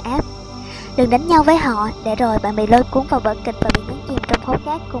sự đàn áp. Đừng đánh nhau với họ để rồi bạn bị lôi cuốn vào vở kịch và bị nhấn chìm trong hố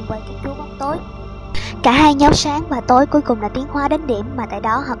cát cùng với các chú bóng tối. Cả hai nhóm sáng và tối cuối cùng là tiến hóa đến điểm mà tại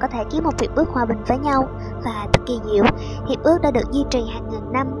đó họ có thể ký một hiệp ước hòa bình với nhau. Và thật kỳ diệu, hiệp ước đã được duy trì hàng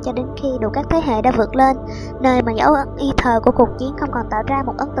ngàn năm cho đến khi đủ các thế hệ đã vượt lên, nơi mà dấu ấn y thờ của cuộc chiến không còn tạo ra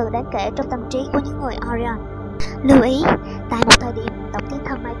một ấn tượng đáng kể trong tâm trí của những người Orion. Lưu ý, tại một thời điểm, tổng tiến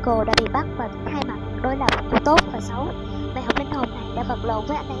thần Michael đã bị bắt và tính hai mặt đối lập của tốt và xấu. Bài học linh hồn này đã vật lộn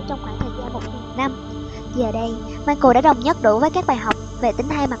với anh ấy trong khoảng thời gian 1000 năm. Giờ đây, Michael đã đồng nhất đủ với các bài học về tính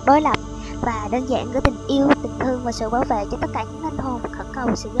hai mặt đối lập và đơn giản gửi tình yêu, tình thương và sự bảo vệ cho tất cả những linh hồn khẩn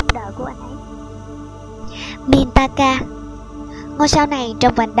cầu sự giúp đỡ của anh ấy. Mintaka, ngôi sao này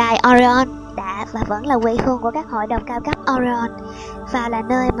trong vành đai Orion đã và vẫn là quê hương của các hội đồng cao cấp Orion và là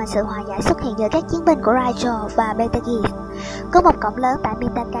nơi mà sự hòa giải xuất hiện giữa các chiến binh của Rachel và Betelgeuse. Có một cổng lớn tại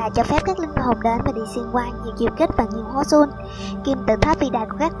Mintaka cho phép các linh hồn đến và đi xuyên qua nhiều chiều kích và nhiều hố sun. Kim tự tháp vĩ đại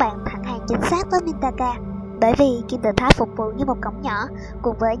của các bạn thẳng hàng chính xác với Mintaka, bởi vì kim tự tháp phục vụ như một cổng nhỏ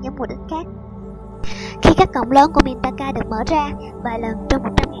cùng với những mục đích khác. Khi các cổng lớn của Mintaka được mở ra vài lần trong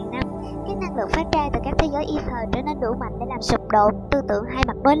 100.000 năm, các năng lượng phát ra từ các thế giới ether trở nên đủ mạnh để làm sụp đổ tư tưởng hai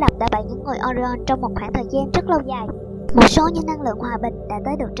mặt đối lập đã bị những người Orion trong một khoảng thời gian rất lâu dài. Một số những năng lượng hòa bình đã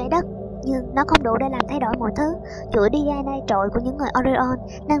tới được trái đất, nhưng nó không đủ để làm thay đổi mọi thứ. Chuỗi DNA trội của những người Orion,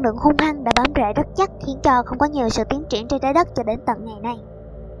 năng lượng hung hăng đã bám rễ rất chắc, khiến cho không có nhiều sự tiến triển trên trái đất cho đến tận ngày nay.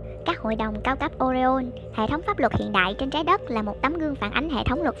 Các hội đồng cao cấp Orion, hệ thống pháp luật hiện đại trên trái đất là một tấm gương phản ánh hệ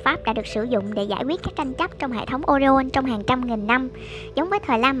thống luật pháp đã được sử dụng để giải quyết các tranh chấp trong hệ thống Orion trong hàng trăm nghìn năm. Giống với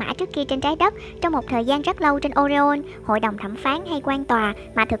thời La Mã trước kia trên trái đất, trong một thời gian rất lâu trên Orion, hội đồng thẩm phán hay quan tòa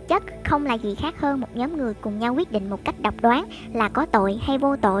mà thực chất không là gì khác hơn một nhóm người cùng nhau quyết định một cách độc đoán là có tội hay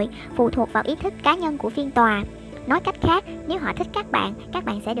vô tội, phụ thuộc vào ý thức cá nhân của phiên tòa. Nói cách khác, nếu họ thích các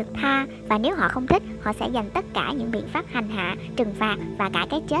bạn sẽ được tha, và nếu họ không thích, họ sẽ dành tất cả những biện pháp hành hạ, trừng phạt và cả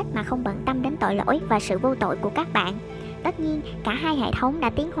cái chết mà không bận tâm đến tội lỗi và sự vô tội của các bạn. Tất nhiên, cả hai hệ thống đã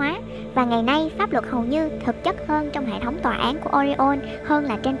tiến hóa, và ngày nay pháp luật hầu như thực chất hơn trong hệ thống tòa án của Orion hơn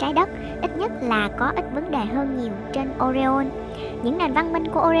là trên trái đất, ít nhất là có ít vấn đề hơn nhiều trên Orion. Những nền văn minh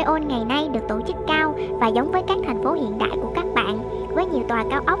của Orion ngày nay được tổ chức cao và giống với các thành phố hiện đại của các bạn, với nhiều tòa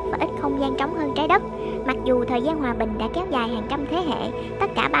cao ốc và ít không gian trống hơn trái đất. Mặc dù thời gian hòa bình đã kéo dài hàng trăm thế hệ, tất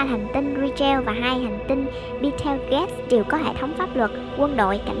cả 3 hành tinh Rachel và 2 hành tinh Betelgeuse đều có hệ thống pháp luật, quân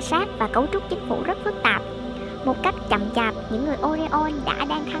đội, cảnh sát và cấu trúc chính phủ rất phức tạp. Một cách chậm chạp, những người Orion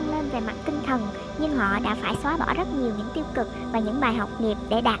đang thăng lên về mặt tinh thần, nhưng họ đã phải xóa bỏ rất nhiều những tiêu cực và những bài học nghiệp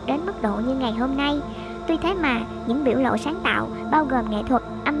để đạt đến mức độ như ngày hôm nay. Tuy thế mà, những biểu lộ sáng tạo, bao gồm nghệ thuật,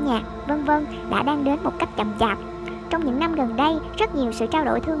 âm nhạc, v.v. đang đến một cách chậm chạp. Trong những năm gần đây, rất nhiều sự trao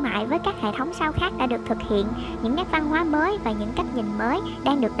đổi thương mại với các hệ thống sao khác đã được thực hiện. Những nét văn hóa mới và những cách nhìn mới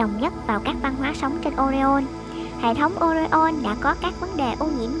đang được đồng nhất vào các văn hóa sống trên Orion. Hệ thống Orion đã có các vấn đề ô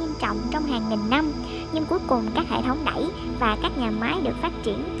nhiễm nghiêm trọng trong hàng nghìn năm, nhưng cuối cùng các hệ thống đẩy và các nhà máy được phát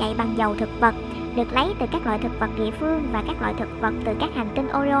triển chạy bằng dầu thực vật, được lấy từ các loại thực vật địa phương và các loại thực vật từ các hành tinh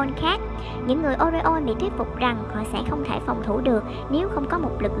Orion khác. Những người Orion bị thuyết phục rằng họ sẽ không thể phòng thủ được nếu không có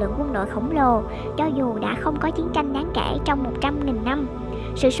một lực lượng quân đội khổng lồ, cho dù đã không có chiến tranh đáng kể trong 100.000 năm.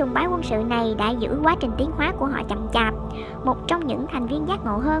 Sự sùng bái quân sự này đã giữ quá trình tiến hóa của họ chậm chạp. Một trong những thành viên giác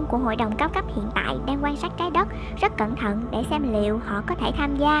ngộ hơn của hội đồng cao cấp hiện tại đang quan sát trái đất rất cẩn thận để xem liệu họ có thể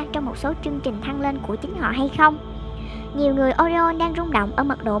tham gia trong một số chương trình thăng lên của chính họ hay không. Nhiều người Orion đang rung động ở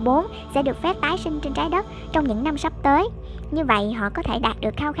mật độ 4 sẽ được phép tái sinh trên trái đất trong những năm sắp tới. Như vậy họ có thể đạt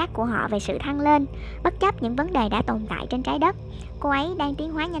được khao khát của họ về sự thăng lên, bất chấp những vấn đề đã tồn tại trên trái đất. Cô ấy đang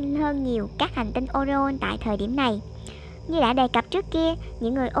tiến hóa nhanh hơn nhiều các hành tinh Orion tại thời điểm này. Như đã đề cập trước kia,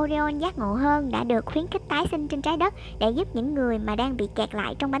 những người Orion giác ngộ hơn đã được khuyến khích tái sinh trên trái đất để giúp những người mà đang bị kẹt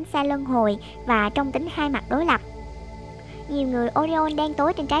lại trong bánh xe luân hồi và trong tính hai mặt đối lập. Nhiều người Orion đen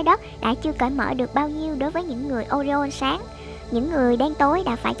tối trên trái đất đã chưa cởi mở được bao nhiêu đối với những người Orion sáng. Những người đen tối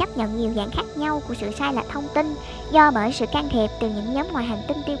đã phải chấp nhận nhiều dạng khác nhau của sự sai lệch thông tin do bởi sự can thiệp từ những nhóm ngoài hành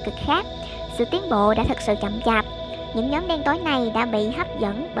tinh tiêu cực khác. Sự tiến bộ đã thực sự chậm chạp. Những nhóm đen tối này đã bị hấp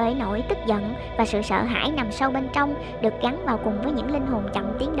dẫn bởi nỗi tức giận và sự sợ hãi nằm sâu bên trong, được gắn vào cùng với những linh hồn chậm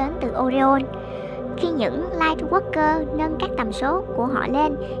tiến đến từ Orion. Khi những Lightworker nâng các tần số của họ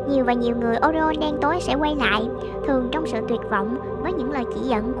lên, nhiều và nhiều người Orion đen tối sẽ quay lại, thường trong sự tuyệt vọng với những lời chỉ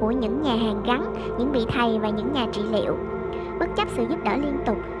dẫn của những nhà hàng gắn, những vị thầy và những nhà trị liệu. Bất chấp sự giúp đỡ liên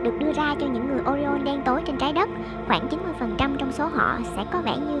tục được đưa ra cho những người Orion đen tối trên trái đất, khoảng 90% trong số họ sẽ có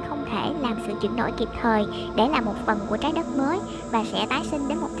vẻ như không thể làm sự chuyển đổi kịp thời để là một phần của trái đất mới và sẽ tái sinh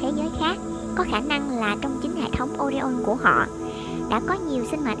đến một thế giới khác, có khả năng là trong chính hệ thống Orion của họ. Đã có nhiều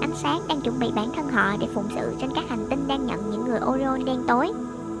sinh mệnh ánh sáng đang chuẩn bị bản thân họ để phụng sự trên các hành tinh đang nhận những người Orion đen tối.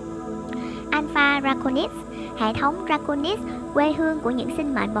 Alpha Draconis, hệ thống Draconis, quê hương của những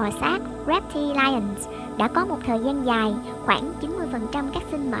sinh mệnh bò sát Reptilians, Đã có một thời gian dài, khoảng 90% các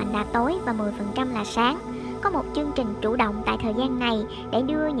sinh mệnh là tối và 10% là sáng. Có một chương trình chủ động tại thời gian này để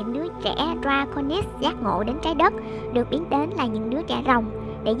đưa những đứa trẻ Draconis giác ngộ đến trái đất, được biết đến là những đứa trẻ rồng,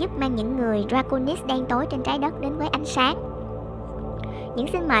 để giúp mang những người Draconis đen tối trên trái đất đến với ánh sáng. Những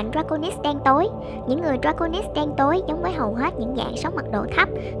sinh mệnh Draconis đen tối. Những người Draconis đen tối giống với hầu hết những dạng sống mật độ thấp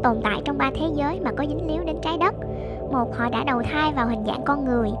tồn tại trong 3 thế giới mà có dính líu đến trái đất. 1. Họ đã đầu thai vào hình dạng con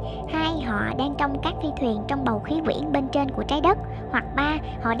người. 2. Họ đang trong các phi thuyền trong bầu khí quyển bên trên của trái đất. Hoặc 3.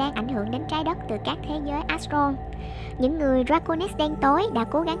 Họ đang ảnh hưởng đến trái đất từ các thế giới astral. Những người Draconis đen tối đã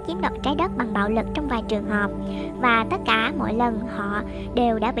cố gắng chiếm đoạt trái đất bằng bạo lực trong vài trường hợp, và tất cả mọi lần họ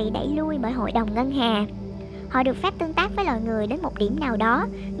đều đã bị đẩy lui bởi hội đồng ngân hà. Họ được phép tương tác với loài người đến một điểm nào đó,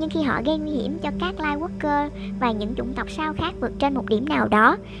 nhưng khi họ gây nguy hiểm cho các Lightworker và những chủng tộc sao khác vượt trên một điểm nào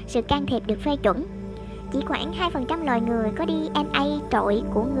đó, sự can thiệp được phê chuẩn. Chỉ khoảng 2% loài người có DNA trội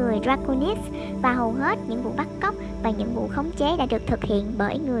của người Draconis, và hầu hết những vụ bắt cóc và những vụ khống chế đã được thực hiện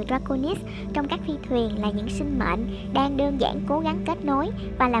bởi người Draconis trong các phi thuyền là những sinh mệnh đang đơn giản cố gắng kết nối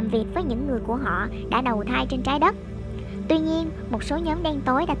và làm việc với những người của họ đã đầu thai trên trái đất. Tuy nhiên, một số nhóm đen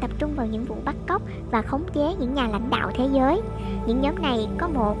tối đã tập trung vào những vụ bắt cóc và khống chế những nhà lãnh đạo thế giới. Những nhóm này có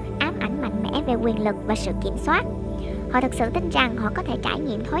một ám ảnh mạnh mẽ về quyền lực và sự kiểm soát. Họ thực sự tin rằng họ có thể trải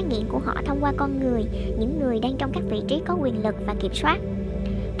nghiệm thói nghiện của họ thông qua con người, những người đang trong các vị trí có quyền lực và kiểm soát.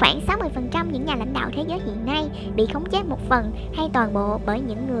 Khoảng 60% những nhà lãnh đạo thế giới hiện nay bị khống chế một phần hay toàn bộ bởi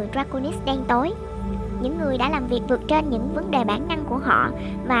những người Draconis đen tối. Những người đã làm việc vượt trên những vấn đề bản năng của họ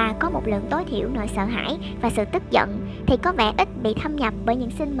và có một lượng tối thiểu nỗi sợ hãi và sự tức giận thì có vẻ ít bị thâm nhập bởi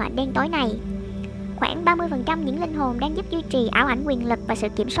những sinh mệnh đen tối này. Khoảng 30% những linh hồn đang giúp duy trì ảo ảnh quyền lực và sự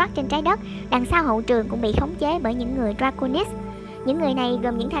kiểm soát trên trái đất đằng sau hậu trường cũng bị khống chế bởi những người Draconis. Những người này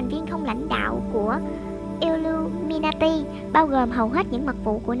gồm những thành viên không lãnh đạo của Illuminati, bao gồm hầu hết những mật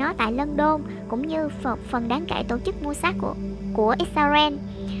vụ của nó tại London, cũng như phần đáng kể tổ chức mua sắm của Israel,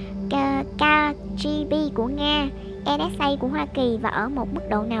 KGB của Nga, NSA của Hoa Kỳ, và ở một mức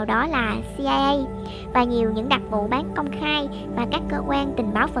độ nào đó là CIA, và nhiều những đặc vụ bán công khai và các cơ quan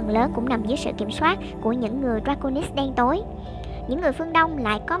tình báo phần lớn cũng nằm dưới sự kiểm soát của những người Draconis đen tối. Những người phương Đông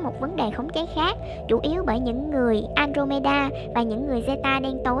lại có một vấn đề khống chế khác, chủ yếu bởi những người Andromeda và những người Zeta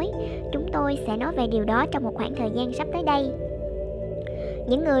đen tối. Chúng tôi sẽ nói về điều đó trong một khoảng thời gian sắp tới đây.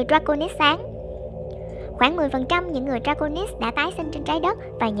 Những người Draconis sáng. Khoảng 10% những người Draconis đã tái sinh trên trái đất,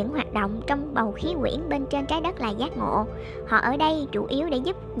 và những hoạt động trong bầu khí quyển bên trên trái đất là giác ngộ. Họ ở đây chủ yếu để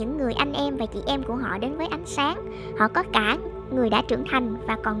giúp những người anh em và chị em của họ đến với ánh sáng. Họ có cả người đã trưởng thành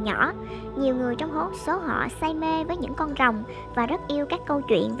và còn nhỏ. Nhiều người trong số họ say mê với những con rồng và rất yêu các câu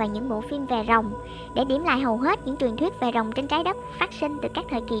chuyện và những bộ phim về rồng. Để điểm lại, hầu hết những truyền thuyết về rồng trên trái đất phát sinh từ các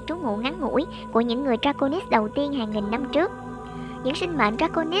thời kỳ trú ngụ ngắn ngủi của những người Draconis đầu tiên hàng nghìn năm trước. Những sinh mệnh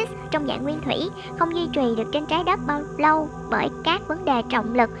Draconis trong dạng nguyên thủy không duy trì được trên trái đất bao lâu bởi các vấn đề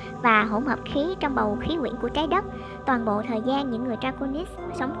trọng lực và hỗn hợp khí trong bầu khí quyển của trái đất. Toàn bộ thời gian những người Draconis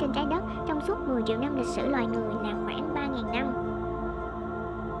sống trên trái đất trong suốt 10 triệu năm lịch sử loài người là khoảng 3.000 năm.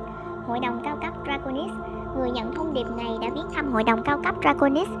 Hội đồng cao cấp Draconis. Người nhận thông điệp này đã viếng thăm hội đồng cao cấp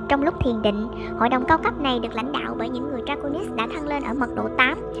Draconis trong lúc thiền định. Hội đồng cao cấp này được lãnh đạo bởi những người Draconis đã thăng lên ở mật độ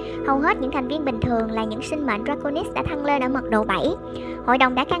 8. Hầu hết những thành viên bình thường là những sinh mệnh Draconis đã thăng lên ở mật độ 7. Hội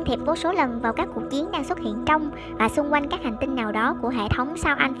đồng đã can thiệp vô số lần vào các cuộc chiến đang xuất hiện trong và xung quanh các hành tinh nào đó của hệ thống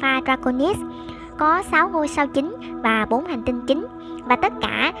sao Alpha Draconis. Có 6 ngôi sao chính và 4 hành tinh chính, và tất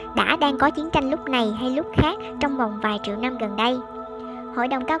cả đang có chiến tranh lúc này hay lúc khác trong vòng vài triệu năm gần đây. Hội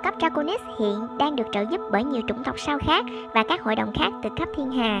đồng cao cấp Draconis hiện đang được trợ giúp bởi nhiều chủng tộc sao khác và các hội đồng khác từ khắp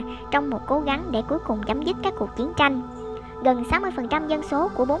thiên hà trong một cố gắng để cuối cùng chấm dứt các cuộc chiến tranh. Gần 60% dân số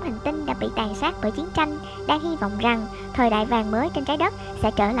của 4 hành tinh đã bị tàn sát bởi chiến tranh, đang hy vọng rằng thời đại vàng mới trên trái đất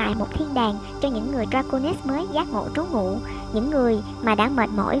sẽ trở lại một thiên đàng cho những người Draconis mới giác ngộ trú ngụ, những người mà đã mệt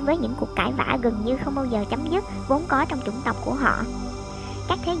mỏi với những cuộc cãi vã gần như không bao giờ chấm dứt vốn có trong chủng tộc của họ.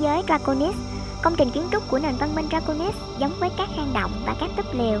 Các thế giới Draconis. Công trình kiến trúc của nền văn minh Draconis giống với các hang động và các túp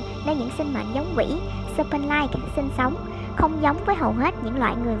lều nơi những sinh mệnh giống quỷ, serpent-like sinh sống, không giống với hầu hết những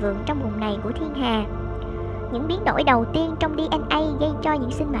loại người vượn trong vùng này của thiên hà. Những biến đổi đầu tiên trong DNA gây cho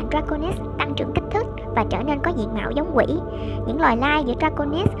những sinh mệnh Draconis tăng trưởng kích thước và trở nên có diện mạo giống quỷ. Những loài lai giữa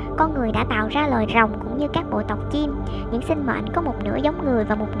Draconis, con người đã tạo ra loài rồng cũng như các bộ tộc chim. Những sinh mệnh có một nửa giống người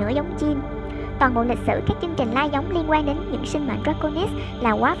và một nửa giống chim. Toàn bộ lịch sử các chương trình lai giống liên quan đến những sinh mệnh Draconis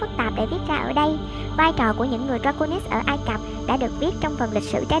là quá phức tạp để viết ra ở đây. Vai trò của những người Draconis ở Ai Cập đã được viết trong phần lịch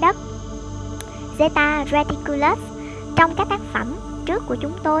sử trái đất. Zeta Reticulus. Trong các tác phẩm trước của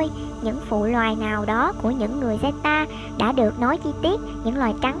chúng tôi, những phụ loài nào đó của những người Zeta đã được nói chi tiết, những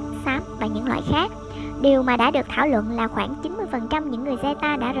loài trắng, xám và những loại khác. Điều mà đã được thảo luận là khoảng 90% những người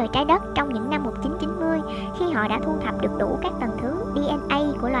Zeta đã rời trái đất trong những năm 1990 khi họ đã thu thập được đủ các tầng thứ DNA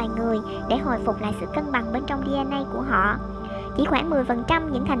của loài người để hồi phục lại sự cân bằng bên trong DNA của họ. Chỉ khoảng 10%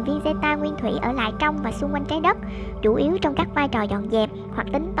 những thành viên Zeta nguyên thủy ở lại trong và xung quanh trái đất, chủ yếu trong các vai trò dọn dẹp hoặc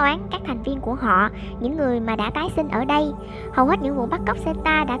tính toán các thành viên của họ, những người mà đã tái sinh ở đây. Hầu hết những vụ bắt cóc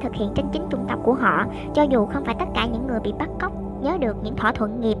Zeta đã thực hiện trên chính chủng tộc của họ, cho dù không phải tất cả những người bị bắt cóc nhớ được những thỏa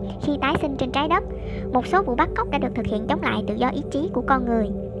thuận nghiệp khi tái sinh trên trái đất. Một số vụ bắt cóc đã được thực hiện chống lại tự do ý chí của con người.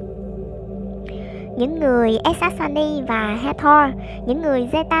 Những người Essassani và Hathor, những người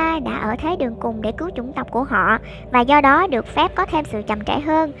Zeta đã ở thế đường cùng để cứu chủng tộc của họ và do đó được phép có thêm sự chậm trễ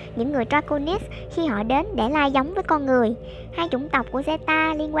hơn những người Draconis khi họ đến để lai giống với con người. Hai chủng tộc của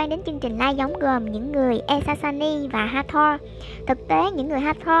Zeta liên quan đến chương trình lai giống gồm những người Essassani và Hathor. Thực tế, những người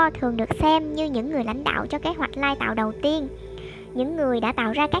Hathor thường được xem như những người lãnh đạo cho kế hoạch lai tạo đầu tiên, những người đã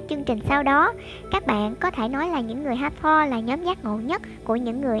tạo ra các chương trình sau đó. Các bạn có thể nói là những người Hathor là nhóm giác ngộ nhất của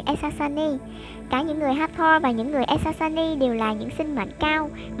những người Essassani. Cả những người Hathor và những người Essassani đều là những sinh mệnh cao,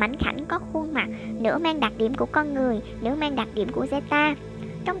 mảnh khảnh, có khuôn mặt, nửa mang đặc điểm của con người, nửa mang đặc điểm của Zeta.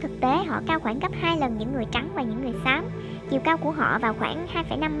 Trong thực tế, họ cao khoảng gấp 2 lần những người trắng và những người xám. Chiều cao của họ vào khoảng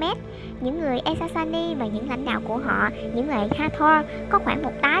 2,5 mét. Những người Essassani và những lãnh đạo của họ, những người Hathor, có khoảng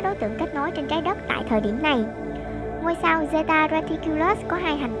 1 tá đối tượng kết nối trên trái đất tại thời điểm này. Ngôi sao Zeta Reticulus có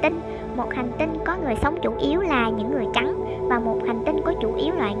 2 hành tinh, một hành tinh có người sống chủ yếu là những người trắng và một hành tinh có chủ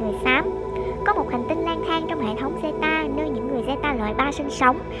yếu loại người xám. Có một hành tinh lang thang trong hệ thống Zeta nơi những người Zeta loại 3 sinh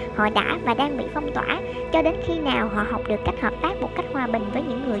sống. Họ đã và đang bị phong tỏa cho đến khi nào họ học được cách hợp tác một cách hòa bình với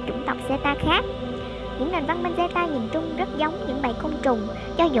những người chủng tộc Zeta khác. Những nền văn minh Zeta nhìn chung rất giống những bầy côn trùng,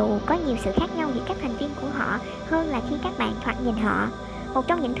 cho dù có nhiều sự khác nhau giữa các thành viên của họ hơn là khi các bạn thoạt nhìn họ. Một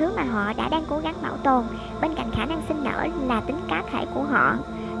trong những thứ mà họ đã đang cố gắng bảo tồn bên cạnh khả năng sinh nở là tính cá thể của họ.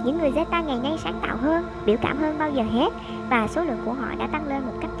 Những người Zeta ngày nay sáng tạo hơn, biểu cảm hơn bao giờ hết và số lượng của họ đã tăng lên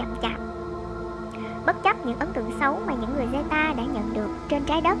một cách chậm chạp. Bất chấp những ấn tượng xấu mà những người Zeta đã nhận được trên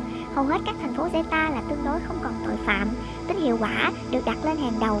trái đất, hầu hết các thành phố Zeta là tương đối không còn tội phạm. Tính hiệu quả được đặt lên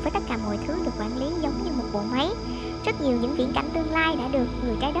hàng đầu với tất cả mọi thứ được quản lý giống như một bộ máy. Rất nhiều những viễn cảnh tương lai đã được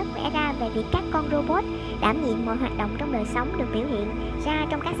người trái đất vẽ ra về việc các con robot đảm nhiệm mọi hoạt động trong đời sống được biểu hiện ra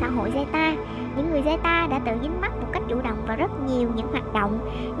trong các xã hội Zeta. Những người Zeta đã tự dính mắc một cách chủ động vào rất nhiều những hoạt động,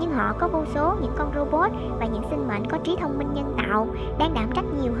 nhưng họ có vô số những con robot và những sinh mệnh có trí thông minh nhân tạo đang đảm trách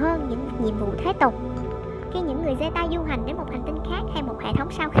nhiều hơn những nhiệm vụ thế tục. Khi những người Zeta du hành đến một hành tinh khác hay một hệ thống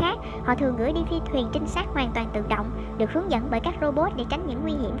sao khác, họ thường gửi đi phi thuyền trinh sát hoàn toàn tự động, được hướng dẫn bởi các robot để tránh những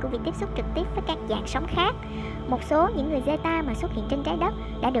nguy hiểm của việc tiếp xúc trực tiếp với các dạng sống khác. Một số những người Zeta mà xuất hiện trên trái đất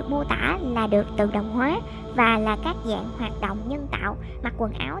đã được mô tả là được tự động hóa và là các dạng hoạt động nhân tạo, mặc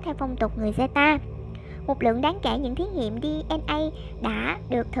quần áo theo phong tục người Zeta. Một lượng đáng kể những thí nghiệm DNA đã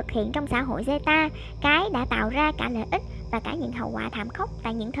được thực hiện trong xã hội Zeta, cái đã tạo ra cả lợi ích và cả những hậu quả thảm khốc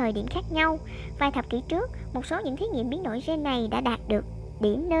tại những thời điểm khác nhau. Vài thập kỷ trước, một số những thí nghiệm biến đổi gen này đã đạt được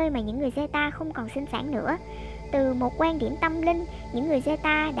điểm nơi mà những người Zeta không còn sinh sản nữa. Từ một quan điểm tâm linh, những người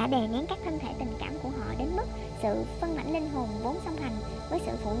Zeta đã đè nén các thân thể tình cảm của họ đến mức sự phân mảnh linh hồn vốn song hành với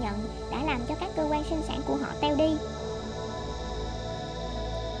sự phủ nhận đã làm cho các cơ quan sinh sản của họ teo đi.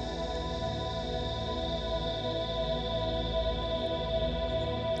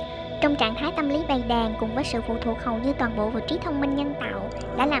 Trong trạng thái tâm lý bầy đàn cùng với sự phụ thuộc hầu như toàn bộ vào trí thông minh nhân tạo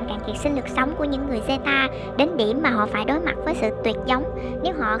đã làm cạn kiệt sinh lực sống của những người Zeta đến điểm mà họ phải đối mặt với sự tuyệt giống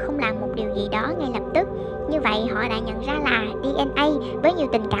nếu họ không làm một điều gì đó ngay lập tức. Như vậy họ đã nhận ra là DNA với nhiều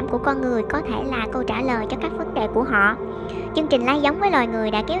tình cảm của con người có thể là câu trả lời cho các vấn đề của họ. Chương trình lai giống với loài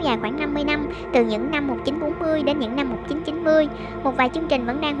người đã kéo dài khoảng 50 năm, từ những năm 1940 đến những năm 1990. Một vài chương trình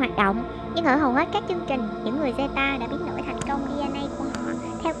vẫn đang hoạt động, nhưng ở hầu hết các chương trình, những người Zeta đã biến đổi thành công DNA của họ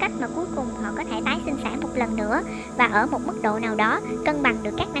theo cách mà cuối cùng họ có thể tái sinh sản một lần nữa và ở một mức độ nào đó cân bằng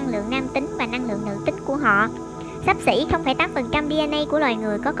được các năng lượng nam tính và năng lượng nữ tính của họ. Xấp xỉ 0,8% DNA của loài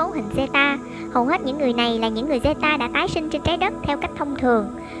người có cấu hình Zeta. Hầu hết những người này là những người Zeta đã tái sinh trên trái đất theo cách thông thường.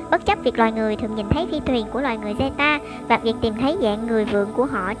 Bất chấp việc loài người thường nhìn thấy phi thuyền của loài người Zeta và việc tìm thấy dạng người vượn của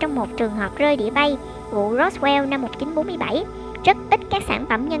họ trong một trường hợp rơi đĩa bay, vụ Roswell năm 1947, rất ít các sản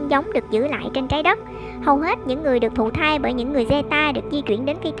phẩm nhân giống được giữ lại trên trái đất. Hầu hết những người được thụ thai bởi những người Zeta được di chuyển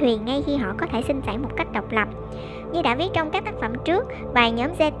đến phi thuyền ngay khi họ có thể sinh sản một cách độc lập. Như đã viết trong các tác phẩm trước, vài nhóm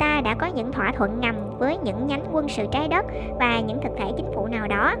Zeta đã có những thỏa thuận ngầm với những nhánh quân sự trái đất và những thực thể chính phủ nào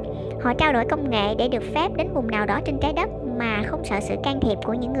đó. Họ trao đổi công nghệ để được phép đến vùng nào đó trên trái đất mà không sợ sự can thiệp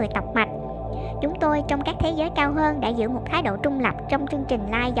của những người tộc mạch. Chúng tôi trong các thế giới cao hơn đã giữ một thái độ trung lập trong chương trình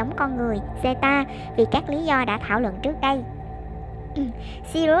lai giống con người Zeta vì các lý do đã thảo luận trước đây.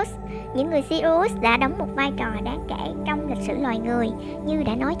 Sirius. Những người Sirius đã đóng một vai trò đáng kể trong lịch sử loài người, như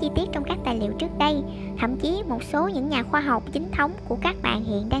đã nói chi tiết trong các tài liệu trước đây. Thậm chí một số những nhà khoa học chính thống của các bạn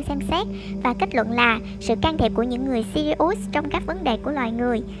hiện đang xem xét và kết luận là sự can thiệp của những người Sirius trong các vấn đề của loài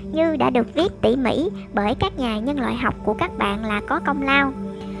người, như đã được viết tỉ mỉ bởi các nhà nhân loại học của các bạn, là có công lao.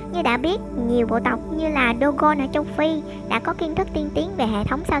 Như đã biết, nhiều bộ tộc như là Dogon ở châu Phi đã có kiến thức tiên tiến về hệ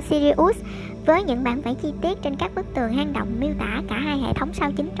thống sao Sirius, với những bản vẽ chi tiết trên các bức tường hang động miêu tả cả hai hệ thống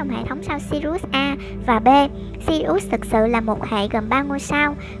sao chính trong hệ thống sao Sirius A và B. Sirius thực sự là một hệ gồm 3 ngôi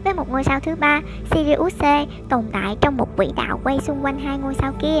sao, với một ngôi sao thứ ba, Sirius C, tồn tại trong một quỹ đạo quay xung quanh hai ngôi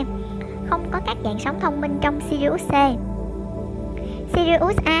sao kia. Không có các dạng sống thông minh trong Sirius C.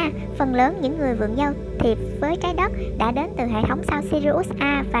 Sirius A, phần lớn những người vượn giao thiệp với trái đất đã đến từ hệ thống sao Sirius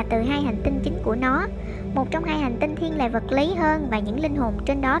A và từ hai hành tinh chính của nó. Một trong hai hành tinh thiên về vật lý hơn và những linh hồn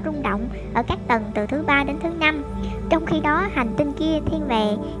trên đó rung động ở các tầng từ thứ 3 đến thứ 5. Trong khi đó, hành tinh kia thiên về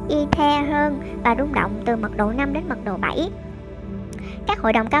ether hơn và rung động từ mật độ 5 đến mật độ 7. Các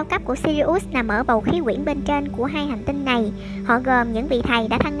hội đồng cao cấp của Sirius nằm ở bầu khí quyển bên trên của hai hành tinh này. Họ gồm những vị thầy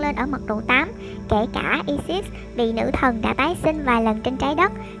đã thăng lên ở mật độ 8, kể cả Isis, vị nữ thần đã tái sinh vài lần trên trái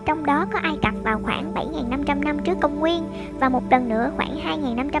đất, trong đó có Ai Cập vào khoảng 7.500 năm trước công nguyên và một lần nữa khoảng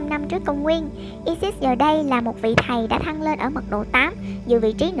 2.500 năm trước công nguyên. Isis giờ đây là một vị thầy đã thăng lên ở mật độ 8, giữ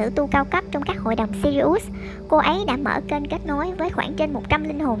vị trí nữ tu cao cấp trong các hội đồng Sirius. Cô ấy đã mở kênh kết nối với khoảng trên 100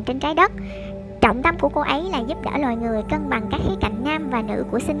 linh hồn trên trái đất. Trọng tâm của cô ấy là giúp đỡ loài người cân bằng các khía cạnh nam và nữ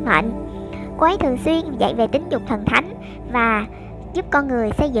của sinh mệnh. Cô ấy thường xuyên dạy về tính dục thần thánh và giúp con người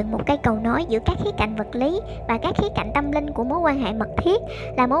xây dựng một cây cầu nối giữa các khía cạnh vật lý và các khía cạnh tâm linh của mối quan hệ mật thiết,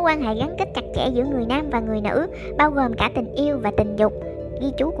 là mối quan hệ gắn kết chặt chẽ giữa người nam và người nữ, bao gồm cả tình yêu và tình dục. Ghi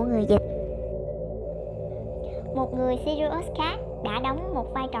chú của người dịch. Một người Sirius khác đã đóng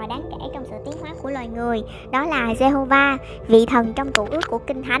một vai trò đáng kể trong sự tiến hóa của loài người, đó là Jehovah, vị thần trong cựu ước của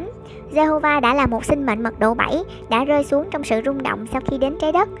Kinh Thánh. Jehovah đã là một sinh mệnh mật độ 7, đã rơi xuống trong sự rung động sau khi đến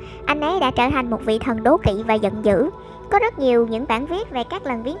trái đất. Anh ấy đã trở thành một vị thần đố kỵ và giận dữ. Có rất nhiều những bản viết về các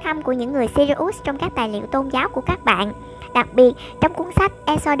lần viếng thăm của những người Sirius trong các tài liệu tôn giáo của các bạn. Đặc biệt, trong cuốn sách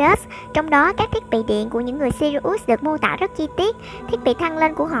Exodus, trong đó các thiết bị điện của những người Sirius được mô tả rất chi tiết. Thiết bị thăng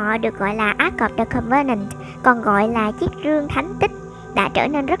lên của họ được gọi là Ark of the Covenant, còn gọi là chiếc rương thánh tích, đã trở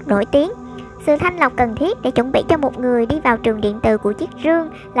nên rất nổi tiếng. Sự thanh lọc cần thiết để chuẩn bị cho một người đi vào trường điện từ của chiếc rương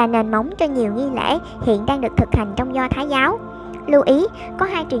là nền móng cho nhiều nghi lễ hiện đang được thực hành trong Do Thái giáo. Lưu ý, có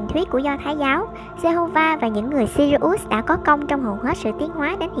hai truyền thuyết của Do Thái giáo. Jehovah và những người Sirius đã có công trong hầu hết sự tiến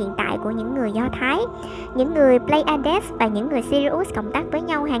hóa đến hiện tại của những người Do Thái. Những người Pleiades và những người Sirius cộng tác với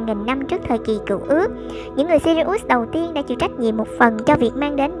nhau hàng nghìn năm trước thời kỳ cựu ước. Những người Sirius đầu tiên đã chịu trách nhiệm một phần cho việc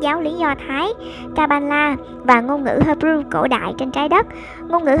mang đến giáo lý Do Thái, Kabbalah và ngôn ngữ Hebrew cổ đại trên trái đất.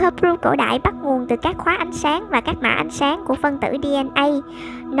 Ngôn ngữ Hebrew cổ đại bắt nguồn từ các khóa ánh sáng và các mã ánh sáng của phân tử DNA.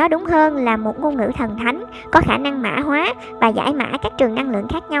 Nó đúng hơn là một ngôn ngữ thần thánh, có khả năng mã hóa và giải mã các trường năng lượng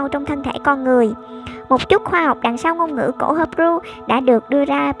khác nhau trong thân thể con người. Một chút khoa học đằng sau ngôn ngữ cổ Hebrew đã được đưa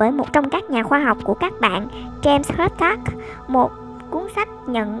ra bởi một trong các nhà khoa học của các bạn, James Hurtak, một cuốn sách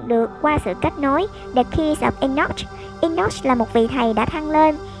nhận được qua sự kết nối The Keys of Enoch. Enoch là một vị thầy đã thăng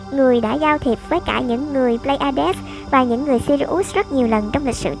lên, người đã giao thiệp với cả những người Pleiades và những người Sirius rất nhiều lần trong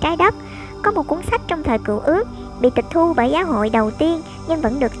lịch sử trái đất. Có một cuốn sách trong thời cựu ước bị tịch thu bởi giáo hội đầu tiên nhưng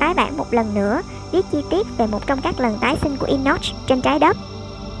vẫn được tái bản một lần nữa, viết chi tiết về một trong các lần tái sinh của Enoch trên trái đất.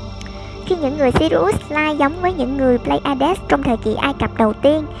 Khi những người Sirius lai giống với những người Pleiades trong thời kỳ Ai Cập đầu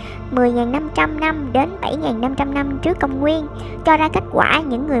tiên, 10.500 năm đến 7.500 năm trước công nguyên, cho ra kết quả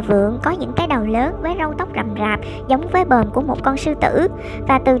những người vượn có những cái đầu lớn với râu tóc rậm rạp giống với bờm của một con sư tử,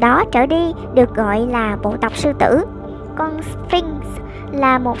 và từ đó trở đi được gọi là bộ tộc sư tử. Con Sphinx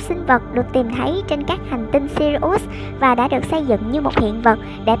là một sinh vật được tìm thấy trên các hành tinh Sirius và đã được xây dựng như một hiện vật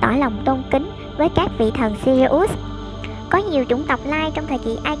để tỏ lòng tôn kính với các vị thần Sirius. Có nhiều chủng tộc lai trong thời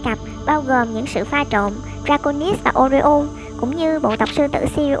kỳ Ai Cập, bao gồm những sự pha trộn Draconis và Orion, cũng như bộ tộc sư tử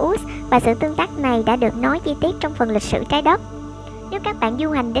Sirius, và sự tương tác này đã được nói chi tiết trong phần lịch sử trái đất. Nếu các bạn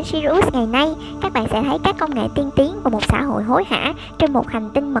du hành đến Sirius ngày nay, các bạn sẽ thấy các công nghệ tiên tiến và một xã hội hối hả trên một hành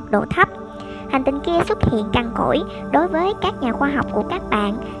tinh mật độ thấp. Hành tinh kia xuất hiện cằn cỗi đối với các nhà khoa học của các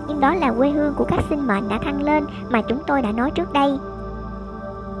bạn, nhưng đó là quê hương của các sinh mệnh đã thăng lên mà chúng tôi đã nói trước đây.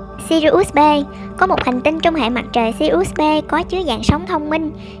 Sirius B. Có một hành tinh trong hệ mặt trời Sirius B có chứa dạng sống thông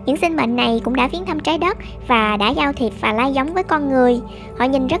minh. Những sinh mệnh này cũng đã viếng thăm trái đất và đã giao thiệp và lai giống với con người. Họ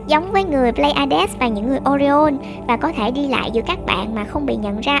nhìn rất giống với người Pleiades và những người Orion và có thể đi lại giữa các bạn mà không bị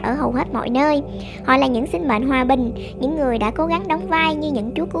nhận ra ở hầu hết mọi nơi. Họ là những sinh mệnh hòa bình, những người đã cố gắng đóng vai như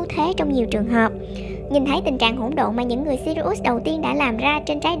những chúa cứu thế trong nhiều trường hợp. nhìn thấy tình trạng hỗn độn mà những người Sirius đầu tiên đã làm ra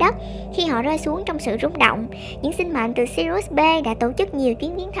trên trái đất. Khi họ rơi xuống trong sự rung động, những sinh mệnh từ Sirius B đã tổ chức nhiều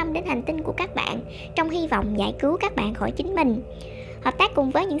chuyến viếng thăm đến hành tinh của các bạn, trong hy vọng giải cứu các bạn khỏi chính mình. Hợp tác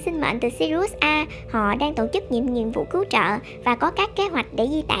cùng với những sinh mệnh từ Sirius A, họ đang tổ chức nhiệm vụ cứu trợ và có các kế hoạch để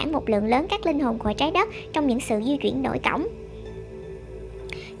di tản một lượng lớn các linh hồn khỏi trái đất trong những sự di chuyển đổi cổng.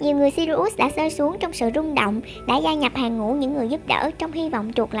 Nhiều người Sirius đã rơi xuống trong sự rung động, đã gia nhập hàng ngũ những người giúp đỡ trong hy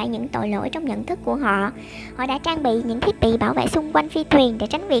vọng chuộc lại những tội lỗi trong nhận thức của họ. Họ đã trang bị những thiết bị bảo vệ xung quanh phi thuyền để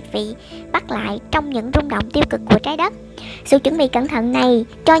tránh việc bị bắt lại trong những rung động tiêu cực của trái đất. Sự chuẩn bị cẩn thận này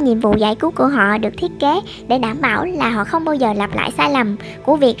cho nhiệm vụ giải cứu của họ được thiết kế để đảm bảo là họ không bao giờ lặp lại sai lầm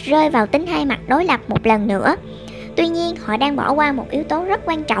của việc rơi vào tính hai mặt đối lập một lần nữa. Tuy nhiên, họ đang bỏ qua một yếu tố rất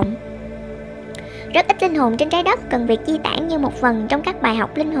quan trọng. Rất ít linh hồn trên trái đất cần việc di tản như một phần trong các bài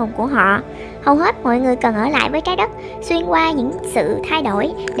học linh hồn của họ. Hầu hết mọi người cần ở lại với trái đất, xuyên qua những sự thay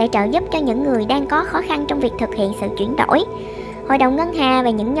đổi để trợ giúp cho những người đang có khó khăn trong việc thực hiện sự chuyển đổi. Hội đồng ngân hà và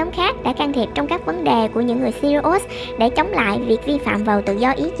những nhóm khác đã can thiệp trong các vấn đề của những người Sirius để chống lại việc vi phạm vào tự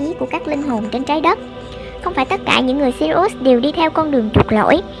do ý chí của các linh hồn trên trái đất. Không phải tất cả những người Sirius đều đi theo con đường chuộc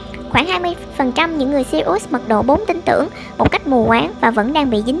lỗi. Khoảng 20% những người Sirius mật độ 4 tin tưởng một cách mù quáng và vẫn đang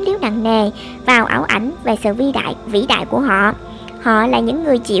bị dính líu nặng nề vào ảo ảnh về sự vĩ đại của họ. Họ là những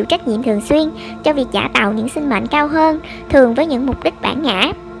người chịu trách nhiệm thường xuyên cho việc giả tạo những sinh mệnh cao hơn, thường với những mục đích bản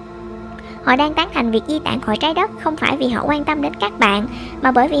ngã. Họ đang tán thành việc di tản khỏi trái đất không phải vì họ quan tâm đến các bạn,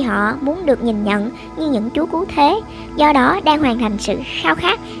 mà bởi vì họ muốn được nhìn nhận như những chúa cứu thế, do đó đang hoàn thành sự khao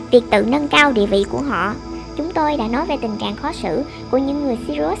khát việc tự nâng cao địa vị của họ. Chúng tôi đã nói về tình trạng khó xử của những người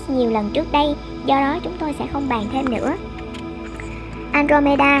Sirius nhiều lần trước đây, do đó chúng tôi sẽ không bàn thêm nữa.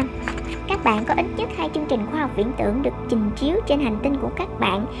 Andromeda. Các bạn có ít nhất 2 chương trình khoa học viễn tưởng được trình chiếu trên hành tinh của các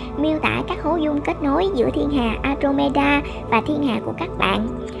bạn, miêu tả các hố dung kết nối giữa thiên hà Andromeda và thiên hà của các bạn.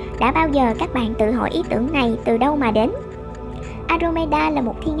 Đã bao giờ các bạn tự hỏi ý tưởng này từ đâu mà đến? Andromeda là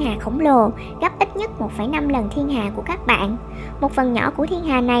một thiên hà khổng lồ, gấp ít nhất 1,5 lần thiên hà của các bạn. Một phần nhỏ của thiên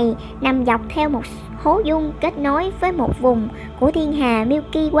hà này nằm dọc theo một hố dung kết nối với một vùng của thiên hà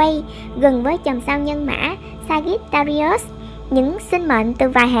Milky Way, gần với chòm sao nhân mã Sagittarius. Những sinh mệnh từ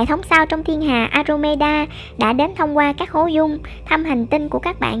vài hệ thống sao trong thiên hà Andromeda đã đến thông qua các hố dung, thăm hành tinh của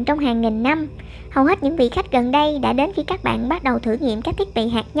các bạn trong hàng nghìn năm. Hầu hết những vị khách gần đây đã đến khi các bạn bắt đầu thử nghiệm các thiết bị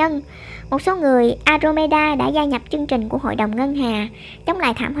hạt nhân. Một số người Andromeda đã gia nhập chương trình của Hội đồng Ngân hà chống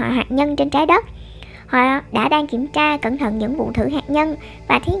lại thảm họa hạt nhân trên trái đất. Họ đang kiểm tra cẩn thận những vụ thử hạt nhân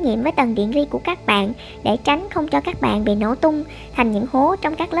và thí nghiệm với tầng điện ri của các bạn để tránh không cho các bạn bị nổ tung thành những hố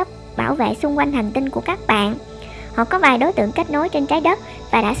trong các lớp bảo vệ xung quanh hành tinh của các bạn. Họ có vài đối tượng kết nối trên trái đất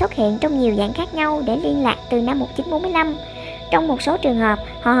và đã xuất hiện trong nhiều dạng khác nhau để liên lạc từ năm 1945. Trong một số trường hợp,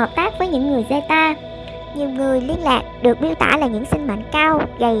 họ hợp tác với những người Zeta. Nhiều người liên lạc được miêu tả là những sinh mệnh cao,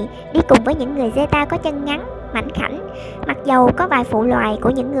 gầy, đi cùng với những người Zeta có chân ngắn, mảnh khảnh. Mặc dầu có vài phụ loài của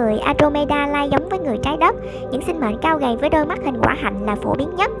những người Andromeda lai giống với người trái đất, những sinh mệnh cao gầy với đôi mắt hình quả hạnh là phổ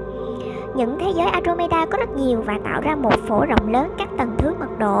biến nhất. Những thế giới Andromeda có rất nhiều và tạo ra một phổ rộng lớn các tầng thứ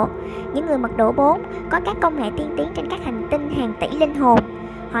mật độ. Những người mật độ 4 có các công nghệ tiên tiến trên các hành tinh hàng tỷ linh hồn.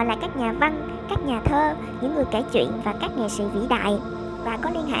 Họ là các nhà văn, các nhà thơ, những người kể chuyện và các nghệ sĩ vĩ đại, và có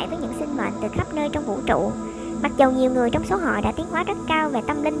liên hệ với những sinh mệnh từ khắp nơi trong vũ trụ. Mặc dầu nhiều người trong số họ đã tiến hóa rất cao về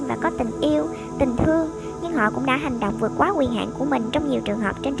tâm linh và có tình yêu, tình thương, nhưng họ cũng đã hành động vượt quá quyền hạn của mình trong nhiều trường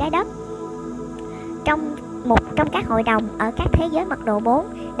hợp trên trái đất. Trong các hội đồng ở các thế giới mật độ 4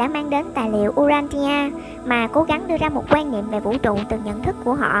 đã mang đến tài liệu Urantia mà cố gắng đưa ra một quan niệm về vũ trụ từ nhận thức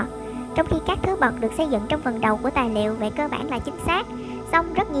của họ. Trong khi các thứ bậc được xây dựng trong phần đầu của tài liệu về cơ bản là chính xác,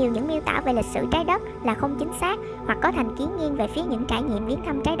 song rất nhiều những miêu tả về lịch sử trái đất là không chính xác hoặc có thành kiến nghiêng về phía những trải nghiệm viếng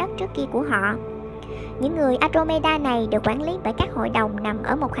thăm trái đất trước kia của họ. Những người Andromeda này được quản lý bởi các hội đồng nằm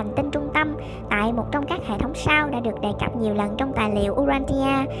ở một hành tinh trung tâm tại một trong các hệ thống sao đã được đề cập nhiều lần trong tài liệu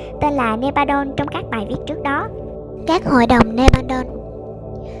Urantia, tên là Nebadon trong các bài viết trước đó. Các hội đồng Nebadon.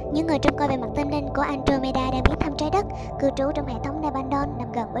 Những người trông coi về mặt tâm linh của Andromeda đang viếng thăm trái đất, cư trú trong hệ thống Nebadon nằm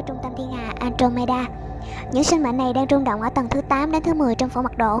gần với trung tâm thiên hà Andromeda. Những sinh mệnh này đang rung động ở tầng thứ 8 đến thứ 10 trong phổ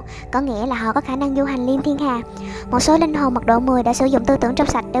mật độ, có nghĩa là họ có khả năng du hành liên thiên hà. Một số linh hồn mật độ 10 đã sử dụng tư tưởng trong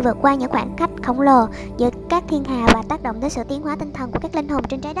sạch để vượt qua những khoảng cách khổng lồ giữa các thiên hà và tác động tới sự tiến hóa tinh thần của các linh hồn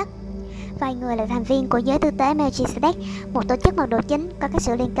trên trái đất. Vài người là thành viên của giới tư tế Melchizedek, một tổ chức mật độ chính có các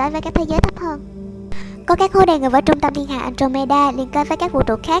sự liên kết với các thế giới thấp hơn. Có các hố đen ở với trung tâm thiên hà Andromeda liên kết với các vũ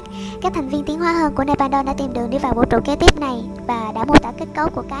trụ khác. Các thành viên tiến hóa hơn của Nebadon đã tìm đường đi vào vũ trụ kế tiếp này và đã mô tả kết cấu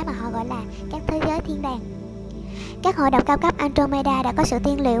của cái mà họ gọi là các thế giới thiên đàng. Các hội đồng cao cấp Andromeda đã có sự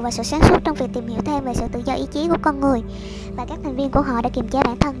tiên liệu và sự sáng suốt trong việc tìm hiểu thêm về sự tự do ý chí của con người, và các thành viên của họ đã kiềm chế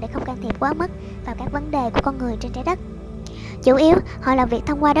bản thân để không can thiệp quá mức vào các vấn đề của con người trên trái đất. Chủ yếu, họ làm việc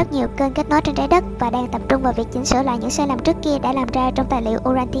thông qua rất nhiều kênh kết nối trên trái đất và đang tập trung vào việc chỉnh sửa lại những sai lầm trước kia đã làm ra trong tài liệu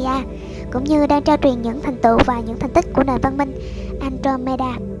Urantia, cũng như đang trao truyền những thành tựu và những thành tích của nền văn minh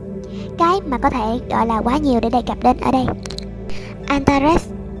Andromeda. Cái mà có thể gọi là quá nhiều để đề cập đến ở đây. Antares,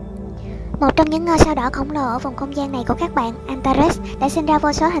 một trong những ngôi sao đỏ khổng lồ ở vùng không gian này của các bạn. Antares đã sinh ra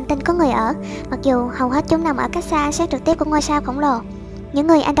vô số hành tinh có người ở, mặc dù hầu hết chúng nằm ở cách xa ánh sáng trực tiếp của ngôi sao khổng lồ. Những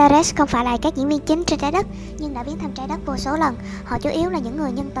người Antares không phải là các diễn viên chính trên trái đất, nhưng đã biến thành trái đất vô số lần. Họ chủ yếu là những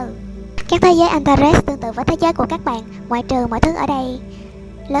người nhân từ. Các thế giới Antares tương tự với thế giới của các bạn, ngoại trừ mọi thứ ở đây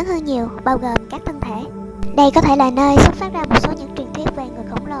lớn hơn nhiều, bao gồm các thân thể. Đây có thể là nơi xuất phát ra một số những truyền thuyết về người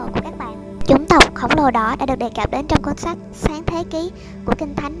khổng lồ của các bạn. Chủng tộc khổng lồ đỏ đã được đề cập đến trong cuốn sách Sáng Thế Ký của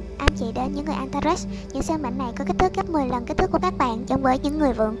Kinh Thánh, ám chỉ đến những người Antares. Những sinh mệnh này có kích thước gấp 10 lần kích thước của các bạn, giống với những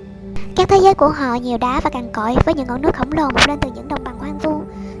người vượn. Các thế giới của họ nhiều đá và cằn cỗi, với những ngọn núi khổng lồ mọc lên từ những đồng bằng hoang vu.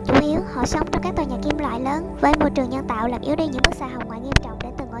 Chủ yếu, họ sống trong các tòa nhà kim loại lớn, với môi trường nhân tạo làm yếu đi những bức xạ hồng ngoại nghiêm trọng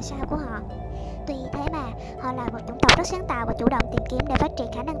đến từ ngôi sao của họ. Tuy thế mà, họ là một chủng tộc rất sáng tạo và chủ động tìm kiếm để phát triển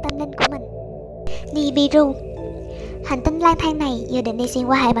khả năng tâm linh của mình. Nibiru, hành tinh lang thang này dự định đi xuyên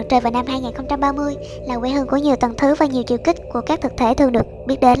qua hệ mặt trời vào năm 2030, là quê hương của nhiều tầng thứ và nhiều chiều kích của các thực thể thường được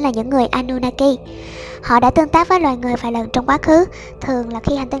biết đến là những người Anunnaki. Họ đã tương tác với loài người vài lần trong quá khứ, thường là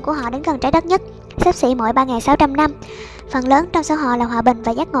khi hành tinh của họ đến gần trái đất nhất, xấp xỉ mỗi 3.600 năm. Phần lớn trong số họ là hòa bình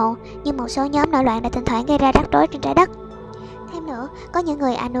và giác ngộ, nhưng một số nhóm nổi loạn đã thỉnh thoảng gây ra rắc rối trên trái đất. Thêm nữa, có những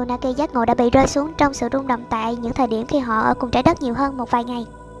người Anunnaki giác ngộ đã bị rơi xuống trong sự rung động tại những thời điểm khi họ ở cùng trái đất nhiều hơn một vài ngày.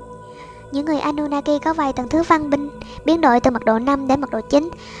 Những người Anunnaki có vài tầng thứ văn minh, biến đổi từ mật độ 5 đến mật độ 9.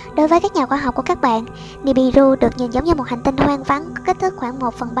 Đối với các nhà khoa học của các bạn, Nibiru được nhìn giống như một hành tinh hoang vắng có kích thước khoảng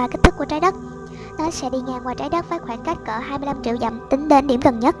 1/3 kích thước của trái đất. Nó sẽ đi ngang qua trái đất với khoảng cách cỡ 25 triệu dặm tính đến điểm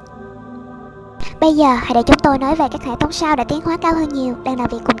gần nhất. Bây giờ, hãy để chúng tôi nói về các hệ thống sao đã tiến hóa cao hơn nhiều, đang làm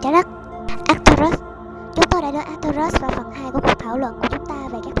việc cùng trái đất. Arcturus. Chúng tôi đã đưa Arcturus vào phần 2 của cuộc thảo luận của chúng ta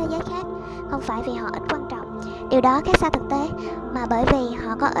về các thế giới khác, không phải vì họ ít quan trọng. Điều đó khác xa thực tế, mà bởi vì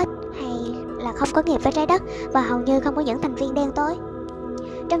họ có ít hay là không có nghiệp với trái đất và hầu như không có những thành viên đen tối.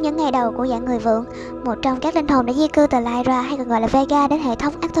 Trong những ngày đầu của dạng người vượn, một trong các linh hồn đã di cư từ Lyra hay còn gọi là Vega đến hệ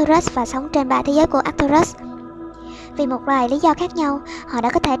thống Arcturus và sống trên 3 thế giới của Arcturus. Vì một vài lý do khác nhau, họ đã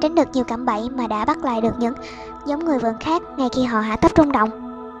có thể tránh được nhiều cạm bẫy mà đã bắt lại được những giống người vượn khác ngay khi họ hạ thấp rung động.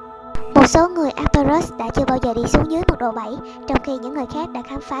 Một số người Arcturus đã chưa bao giờ đi xuống dưới mật độ 7, trong khi những người khác đã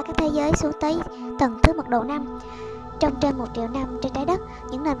khám phá các thế giới xuống tới tầng thứ mật độ 5. Trong trên 1 triệu năm trên trái đất,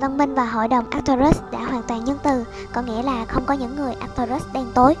 những nền văn minh và hội đồng Arcturus đã hoàn toàn nhân từ, có nghĩa là không có những người Arcturus đen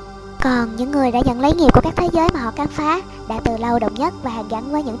tối. Còn những người đã nhận lấy nghiệp của các thế giới mà họ khám phá đã từ lâu đồng nhất và hàn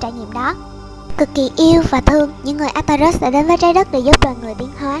gắn với những trải nghiệm đó. Cực kỳ yêu và thương, những người Arcturus đã đến với trái đất để giúp loài người tiến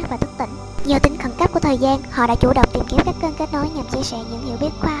hóa và thức tỉnh. Nhờ tính khẩn cấp của thời gian, họ đã chủ động tìm kiếm các kênh kết nối nhằm chia sẻ những hiểu biết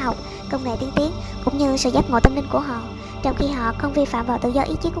khoa học, công nghệ tiên tiến cũng như sự giác ngộ tâm linh của họ. Trong khi họ không vi phạm vào tự do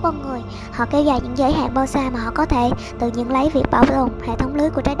ý chí của con người, họ kéo dài những giới hạn bao xa mà họ có thể, tự nhiên lấy việc bảo tồn hệ thống lưới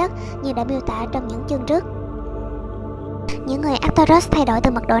của trái đất như đã miêu tả trong những chương trước. Những người Arcturus thay đổi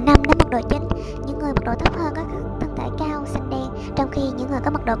từ mật độ 5 đến mật độ 9. Những người mật độ thấp hơn có thân thể cao, xanh đen, trong khi những người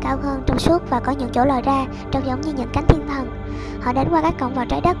có mật độ cao hơn trong suốt và có những chỗ lòi ra, trông giống như những cánh thiên thần. Họ đến qua các cổng vào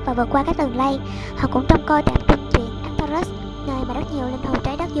trái đất và vượt qua các tường lây. Họ cũng trông coi trạm trung chuyển Arcturus, nơi mà rất nhiều linh hồn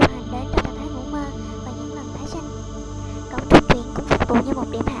trái đất du hành đến trong trạng thái ngủ mơ và những lần tái sinh. Cổng trung chuyển cũng phục vụ như một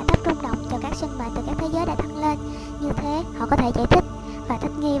điểm hạ thấp rung động cho các sinh mệnh từ các thế giới đã thăng lên. Như thế, họ có thể giải thích và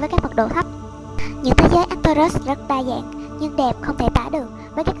thích nghi với các mật độ thấp. Những thế giới Arcturus rất đa dạng, nhưng đẹp không thể tả được,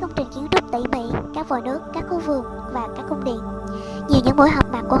 với các công trình kiến trúc tỉ mỉ, các vòi nước, các khu vườn và các cung điện. Nhiều những buổi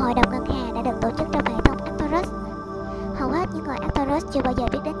họp mặt của hội đồng ngân hà đã được tổ chức trong hệ thống Arcturus. Hầu hết những người Arcturus chưa bao giờ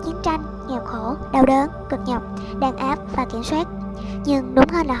biết đến chiến tranh, nghèo khổ, đau đớn, cực nhọc, đàn áp và kiểm soát. Nhưng đúng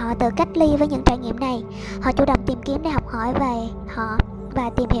hơn là họ tự cách ly với những trải nghiệm này. Họ chủ động tìm kiếm để học hỏi về họ và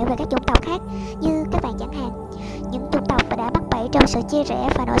tìm hiểu về các chủng tộc khác như các bạn chẳng hạn. Những chủng tộc đã mắc bẫy trong sự chia rẽ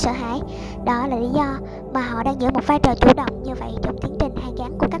và nỗi sợ hãi. Đó là lý do mà họ đang giữ một vai trò chủ động như vậy trong tiến trình hàn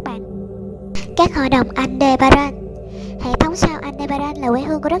gắn của các bạn. Các hội đồng Aldebaran. Hệ thống sao Aldebaran là quê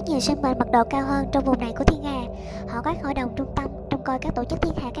hương của rất nhiều sinh mệnh mật độ cao hơn trong vùng này của thiên hà. Họ có các hội đồng trung tâm trông coi các tổ chức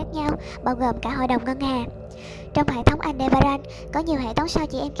thiên hà khác nhau, bao gồm cả hội đồng ngân hà. Trong hệ thống Aldebaran có nhiều hệ thống sao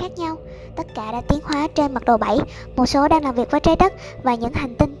chị em khác nhau. Tất cả đã tiến hóa trên mật độ 7, một số đang làm việc với trái đất và những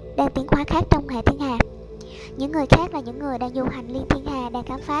hành tinh đang tiến hóa khác trong hệ thiên hà. Những người khác là những người đang du hành liên thiên hà, đang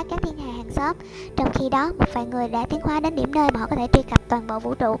khám phá các thiên hà hàng xóm. Trong khi đó, một vài người đã tiến hóa đến điểm nơi mà họ có thể truy cập toàn bộ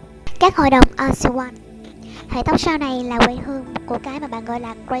vũ trụ. Các hội đồng Arsiwan. Hệ thống sao này là quê hương của cái mà bạn gọi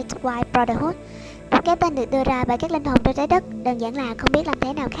là Great White Brotherhood. Cái tên được đưa ra bởi các linh hồn trên trái đất, đơn giản là không biết làm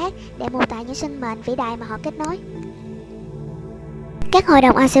thế nào khác để mô tả những sinh mệnh vĩ đại mà họ kết nối. Các hội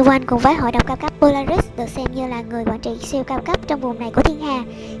đồng AC1 cùng với hội đồng cao cấp Polaris được xem như là người quản trị siêu cao cấp trong vùng này của thiên hà.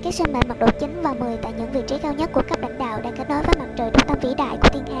 Các sinh mệnh mật độ 9 và 10 tại những vị trí cao nhất của cấp lãnh đạo đang kết nối với mặt trời trung tâm vĩ đại của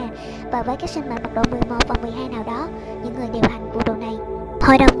thiên hà, và với các sinh mệnh mật độ 11 và 12 nào đó, những người điều hành vũ trụ này.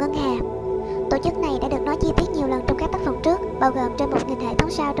 Hội đồng ngân hà. Tổ chức này đã được nói chi tiết nhiều lần trong các tác phẩm trước, bao gồm trên 1.000 hệ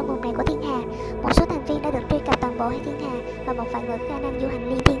thống sao trong vùng này của thiên hà. Một số thành viên đã được truy cập toàn bộ hệ thiên hà và một vài người có khả năng du hành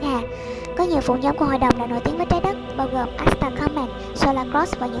liên thiên hà. Có nhiều phụ nhóm của hội đồng đã nổi tiếng với trái đất, bao gồm Asta Command, Solar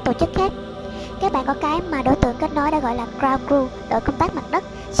Cross và những tổ chức khác. Các bạn có cái mà đối tượng kết nối đã gọi là Ground Crew, đội công tác mặt đất,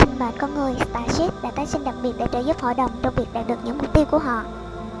 sinh mệnh con người, Starship đã tái sinh đặc biệt để trợ giúp hội đồng trong việc đạt được những mục tiêu của họ.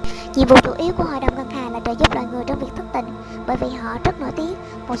 Nhiệm vụ chủ yếu của hội đồng ngân hà là trợ giúp loài người trong việc thức tỉnh, bởi vì họ rất nổi tiếng.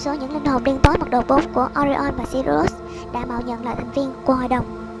 Một số những linh hồn đen tối mật độ 4 của Orion và Sirius đã mạo nhận là thành viên của hội đồng.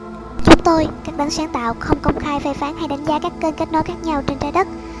 Chúng tôi, các đấng sáng tạo, không công khai phê phán hay đánh giá các kênh kết nối khác nhau trên trái đất,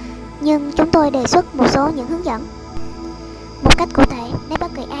 nhưng chúng tôi đề xuất một số những hướng dẫn. Một cách cụ thể, nếu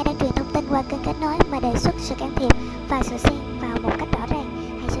bất kỳ ai đang truyền thông tin qua kênh kết nối mà đề xuất sự can thiệp và sự xen vào một cách rõ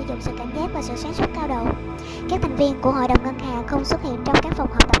ràng, hãy sử dụng sự cảnh giác và sự sáng suốt cao độ. Các thành viên của hội đồng ngân hà không xuất hiện trong các phòng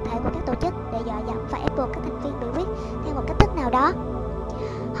họp tập thể của các tổ chức để dọa dẫm và ép buộc các thành viên biểu quyết theo một cách thức nào đó.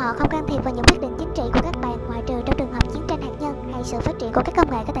 Họ không can thiệp vào những quyết định chính trị của các bạn, ngoại trừ trong trường hợp chiến tranh hạt nhân hay sự phát triển của các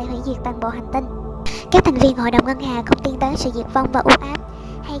công nghệ có thể hủy diệt toàn bộ hành tinh. Các thành viên hội đồng ngân hà không tiến tới sự diệt vong và u ám,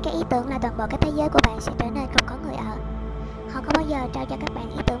 hay cái ý tưởng là toàn bộ các thế giới của bạn sẽ trở nên không có người ở. Họ không bao giờ trao cho các bạn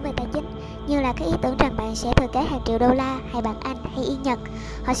ý tưởng về tài chính, như là cái ý tưởng rằng bạn sẽ thừa kế hàng triệu đô la, hay bảng Anh, hay yên Nhật.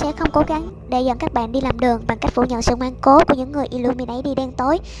 Họ sẽ không cố gắng để dẫn các bạn đi làm đường bằng cách phủ nhận sự ngoan cố của những người Illuminati đen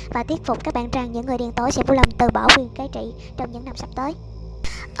tối và thuyết phục các bạn rằng những người đen tối sẽ vui lòng từ bỏ quyền cai trị trong những năm sắp tới.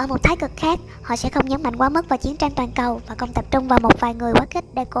 Ở một thái cực khác, họ sẽ không nhấn mạnh quá mức vào chiến tranh toàn cầu và không tập trung vào một vài người quá khích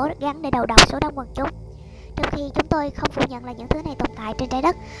để cố gắng để đầu độc số đông quần chúng. Trong khi chúng tôi không phủ nhận là những thứ này tồn tại trên trái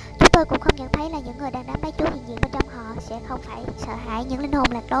đất, chúng tôi cũng không nhận thấy là những người đang đám bái Chúa hiện diện bên trong họ sẽ không phải sợ hãi những linh hồn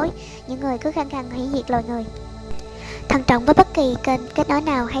lạc lối, những người cứ khăng khăng hủy diệt loài người. Thận trọng với bất kỳ kênh kết nối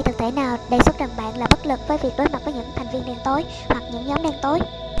nào hay thực thể nào đề xuất rằng bạn là bất lực với việc đối mặt với những thành viên đen tối hoặc những nhóm đen tối.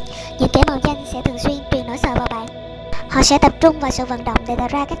 Những kẻ mạo danh sẽ thường xuyên truyền nỗi sợ vào bạn. Họ sẽ tập trung vào sự vận động để tạo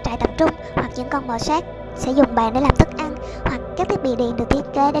ra các trại tập trung, hoặc những con bò sát sẽ dùng bạn để làm thức ăn, hoặc các thiết bị điện được thiết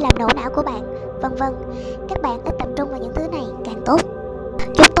kế để làm nổ não của bạn, vân vân. Các bạn ít tập trung vào những thứ này càng tốt.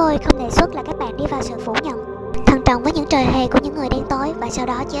 Chúng tôi không đề xuất là các bạn đi vào sự phủ nhận. Thận trọng với những trời hề của những người đen tối và sau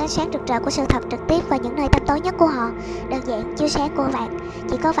đó chiếu ánh sáng rực rỡ của sự thật trực tiếp vào những nơi tăm tối nhất của họ. Đơn giản chiếu sáng của bạn,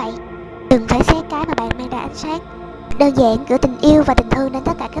 chỉ có vậy. Đừng phải xé cái mà bạn mang ra ánh sáng. Đơn giản gửi tình yêu và tình thương đến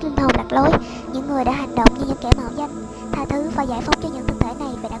tất cả các linh hồn lạc lối, những người đã hành động như những kẻ mạo danh. Tha thứ và giải phóng cho những thực thể này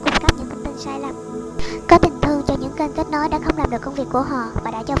vì đã cung cấp những thông tin sai lầm. Có tình thương cho những kênh kết nối đã không làm được công việc của họ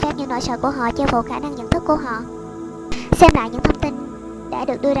và đã cho phép những nỗi sợ của họ che phủ khả năng nhận thức của họ. Xem lại những thông tin đã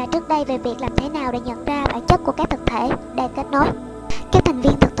được đưa ra trước đây về việc làm thế nào để nhận ra bản chất của các thực thể đang kết nối. Các thành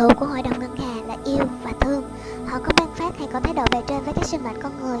viên thực thụ của hội đồng ngân hà là yêu và thương. Họ không ban phát hay có thái độ bề trên với các sinh mệnh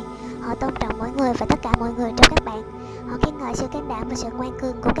con người. Họ tôn trọng mỗi người và tất cả mọi người trong các bạn. Họ khen ngợi sự can đảm và sự ngoan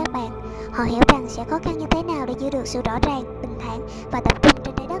cường của các bạn. Họ hiểu rằng sẽ khó khăn như thế nào để giữ được sự rõ ràng, bình thản và tập trung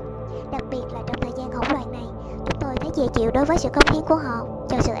trên trái đất. Đặc biệt là trong thời gian hỗn loạn này, chúng tôi thấy dễ chịu đối với sự cống hiến của họ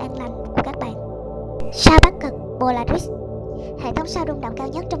cho sự an lành của các bạn. Sao Bắc Cực Polaris. Hệ thống sao rung động cao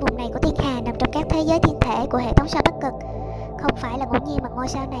nhất trong vùng này của thiên hà nằm trong các thế giới thiên thể của hệ thống sao Bắc Cực. Không phải là ngẫu nhiên mà ngôi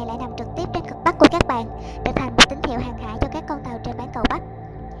sao này lại nằm trực tiếp trên cực Bắc của các bạn, trở thành một tín hiệu hàng hải cho các con tàu trên bán cầu Bắc.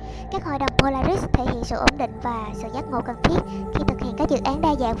 Các hội đồng Polaris thể hiện sự ổn định và sự giác ngộ cần thiết khi thực hiện các dự án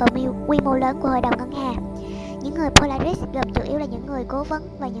đa dạng và quy mô lớn của hội đồng ngân hà. Những người Polaris gồm chủ yếu là những người cố vấn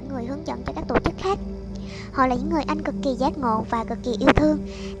và những người hướng dẫn cho các tổ chức khác. Họ là những người anh cực kỳ giác ngộ và cực kỳ yêu thương,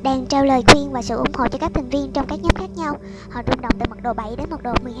 đang trao lời khuyên và sự ủng hộ cho các thành viên trong các nhóm khác nhau. Họ rung động từ mật độ 7 đến mật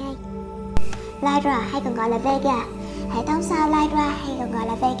độ 12. Lyra hay còn gọi là Vega. Hệ thống sao Lyra hay còn gọi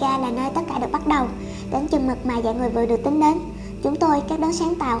là Vega là nơi tất cả được bắt đầu, đến chừng mực mà dạng người vừa được tính đến. Chúng tôi, các đấng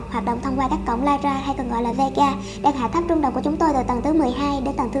sáng tạo, hoạt động thông qua các cổng Lyra hay còn gọi là Vega, đang hạ thấp rung động của chúng tôi từ tầng thứ 12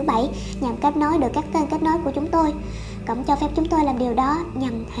 đến tầng thứ 7 nhằm kết nối được các kênh kết nối của chúng tôi. Cổng cho phép chúng tôi làm điều đó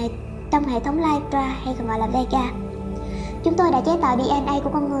trong hệ thống Lyra hay còn gọi là Vega. Chúng tôi đã chế tạo DNA của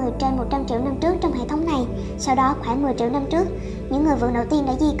con người trên 100 triệu năm trước trong hệ thống này. Sau đó, khoảng 10 triệu năm trước, những người vượn đầu tiên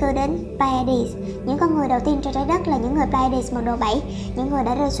đã di cư đến Pleiades. Những con người đầu tiên trên trái đất là những người Pleiades mật độ 7, những người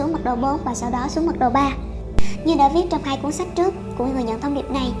đã rơi xuống mật độ 4 và sau đó xuống mật độ 3. Như đã viết trong hai cuốn sách trước của người nhận thông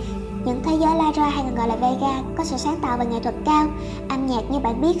điệp này, những thế giới Lyra hay còn gọi là Vega có sự sáng tạo và nghệ thuật cao. Âm nhạc như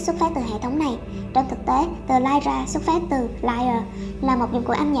bạn biết xuất phát từ hệ thống này. Trong thực tế, từ Lyra xuất phát từ Lyre, là một dụng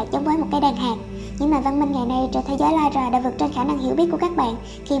cụ âm nhạc giống với một cái đàn hạt. Những nền văn minh ngày nay trên thế giới Lyra đã vượt trên khả năng hiểu biết của các bạn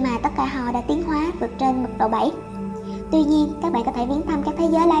khi mà tất cả họ đã tiến hóa vượt trên mật độ 7. Tuy nhiên, các bạn có thể viếng thăm các thế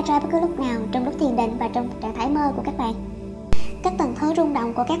giới Lyra bất cứ lúc nào trong lúc thiền định và trong trạng thái mơ của các bạn. các tầng thứ rung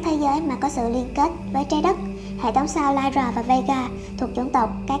động của các thế giới mà có sự liên kết với trái đất. Hệ thống sao Lyra và Vega thuộc chủng tộc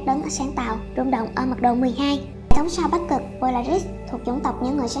các đấng sáng tạo, rung động ở mật độ 12. Hệ thống sao Bắc Cực Polaris thuộc chủng tộc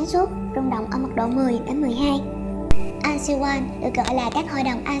những người sáng suốt, rung động ở mật độ 10 đến 12. Alciwan được gọi là các hội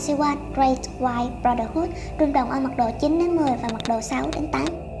đồng Alciwan Great White Brotherhood, rung động ở mật độ 9 đến 10 và mật độ 6 đến 8.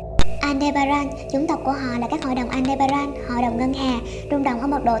 Aldebaran, chủng tộc của họ là các hội đồng Aldebaran, hội đồng ngân hà, rung động ở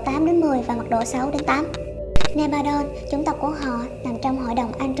mật độ 8 đến 10 và mật độ 6 đến 8. Nebadon, chủng tộc của họ nằm trong hội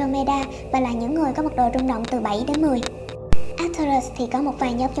đồng Andromeda và là những người có mật độ rung động từ 7 đến 10. Arcturus thì có một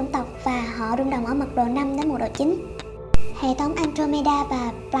vài nhóm chủng tộc và họ rung động ở mật độ 5 đến mật độ 9. Hệ thống Andromeda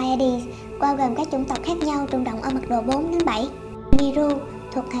và Pleiades bao gồm các chủng tộc khác nhau rung động ở mật độ 4 đến 7. Nibiru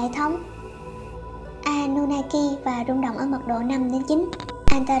thuộc hệ thống Anunnaki và rung động ở mật độ 5 đến 9.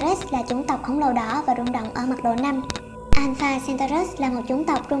 Antares là chủng tộc khổng lồ đỏ và rung động ở mật độ 5. Alpha Centaurus là một chủng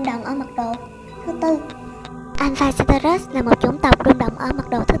tộc rung động ở mật độ thứ 4. Alpha Centaurus là một chủng tộc rung động ở mật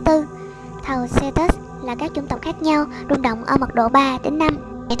độ thứ 4. Tau Cetus là các chủng tộc khác nhau rung động ở mật độ 3 đến 5.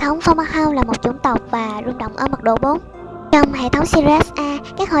 Hệ thống Fomalhaut là một chủng tộc và rung động ở mật độ 4. Trong hệ thống Sirius A,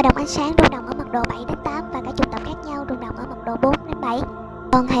 các hội đồng ánh sáng rung động ở mật độ 7 đến 8 và các chủng tộc khác nhau rung động ở mật độ 4 đến 7.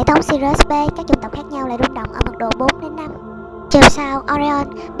 Còn hệ thống Sirius B, các chủng tộc khác nhau lại rung động ở mật độ 4 đến 5. Treo sao Orion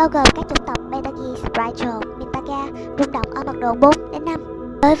bao gồm các chủng tộc Betelgeuse, Rigel, Mitaga rung động ở mật độ 4 đến 5.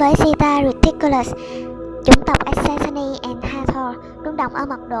 Đối với Zeta Reticulatus, chủng tộc Ascensoni and Hathor rung động ở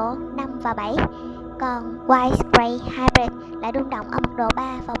mật độ 5 và 7. Còn White Gray Hybrid lại rung động ở mật độ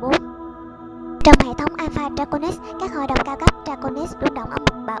 3 và 4. Trong hệ thống Alpha Draconis, các hội đồng cao cấp Draconis rung động ở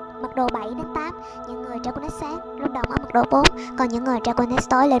mật độ 7 đến 8. Những người Draconis sáng rung động ở mật độ 4, còn những người Draconis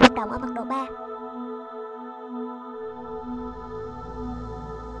tối lại rung động ở mật độ 3.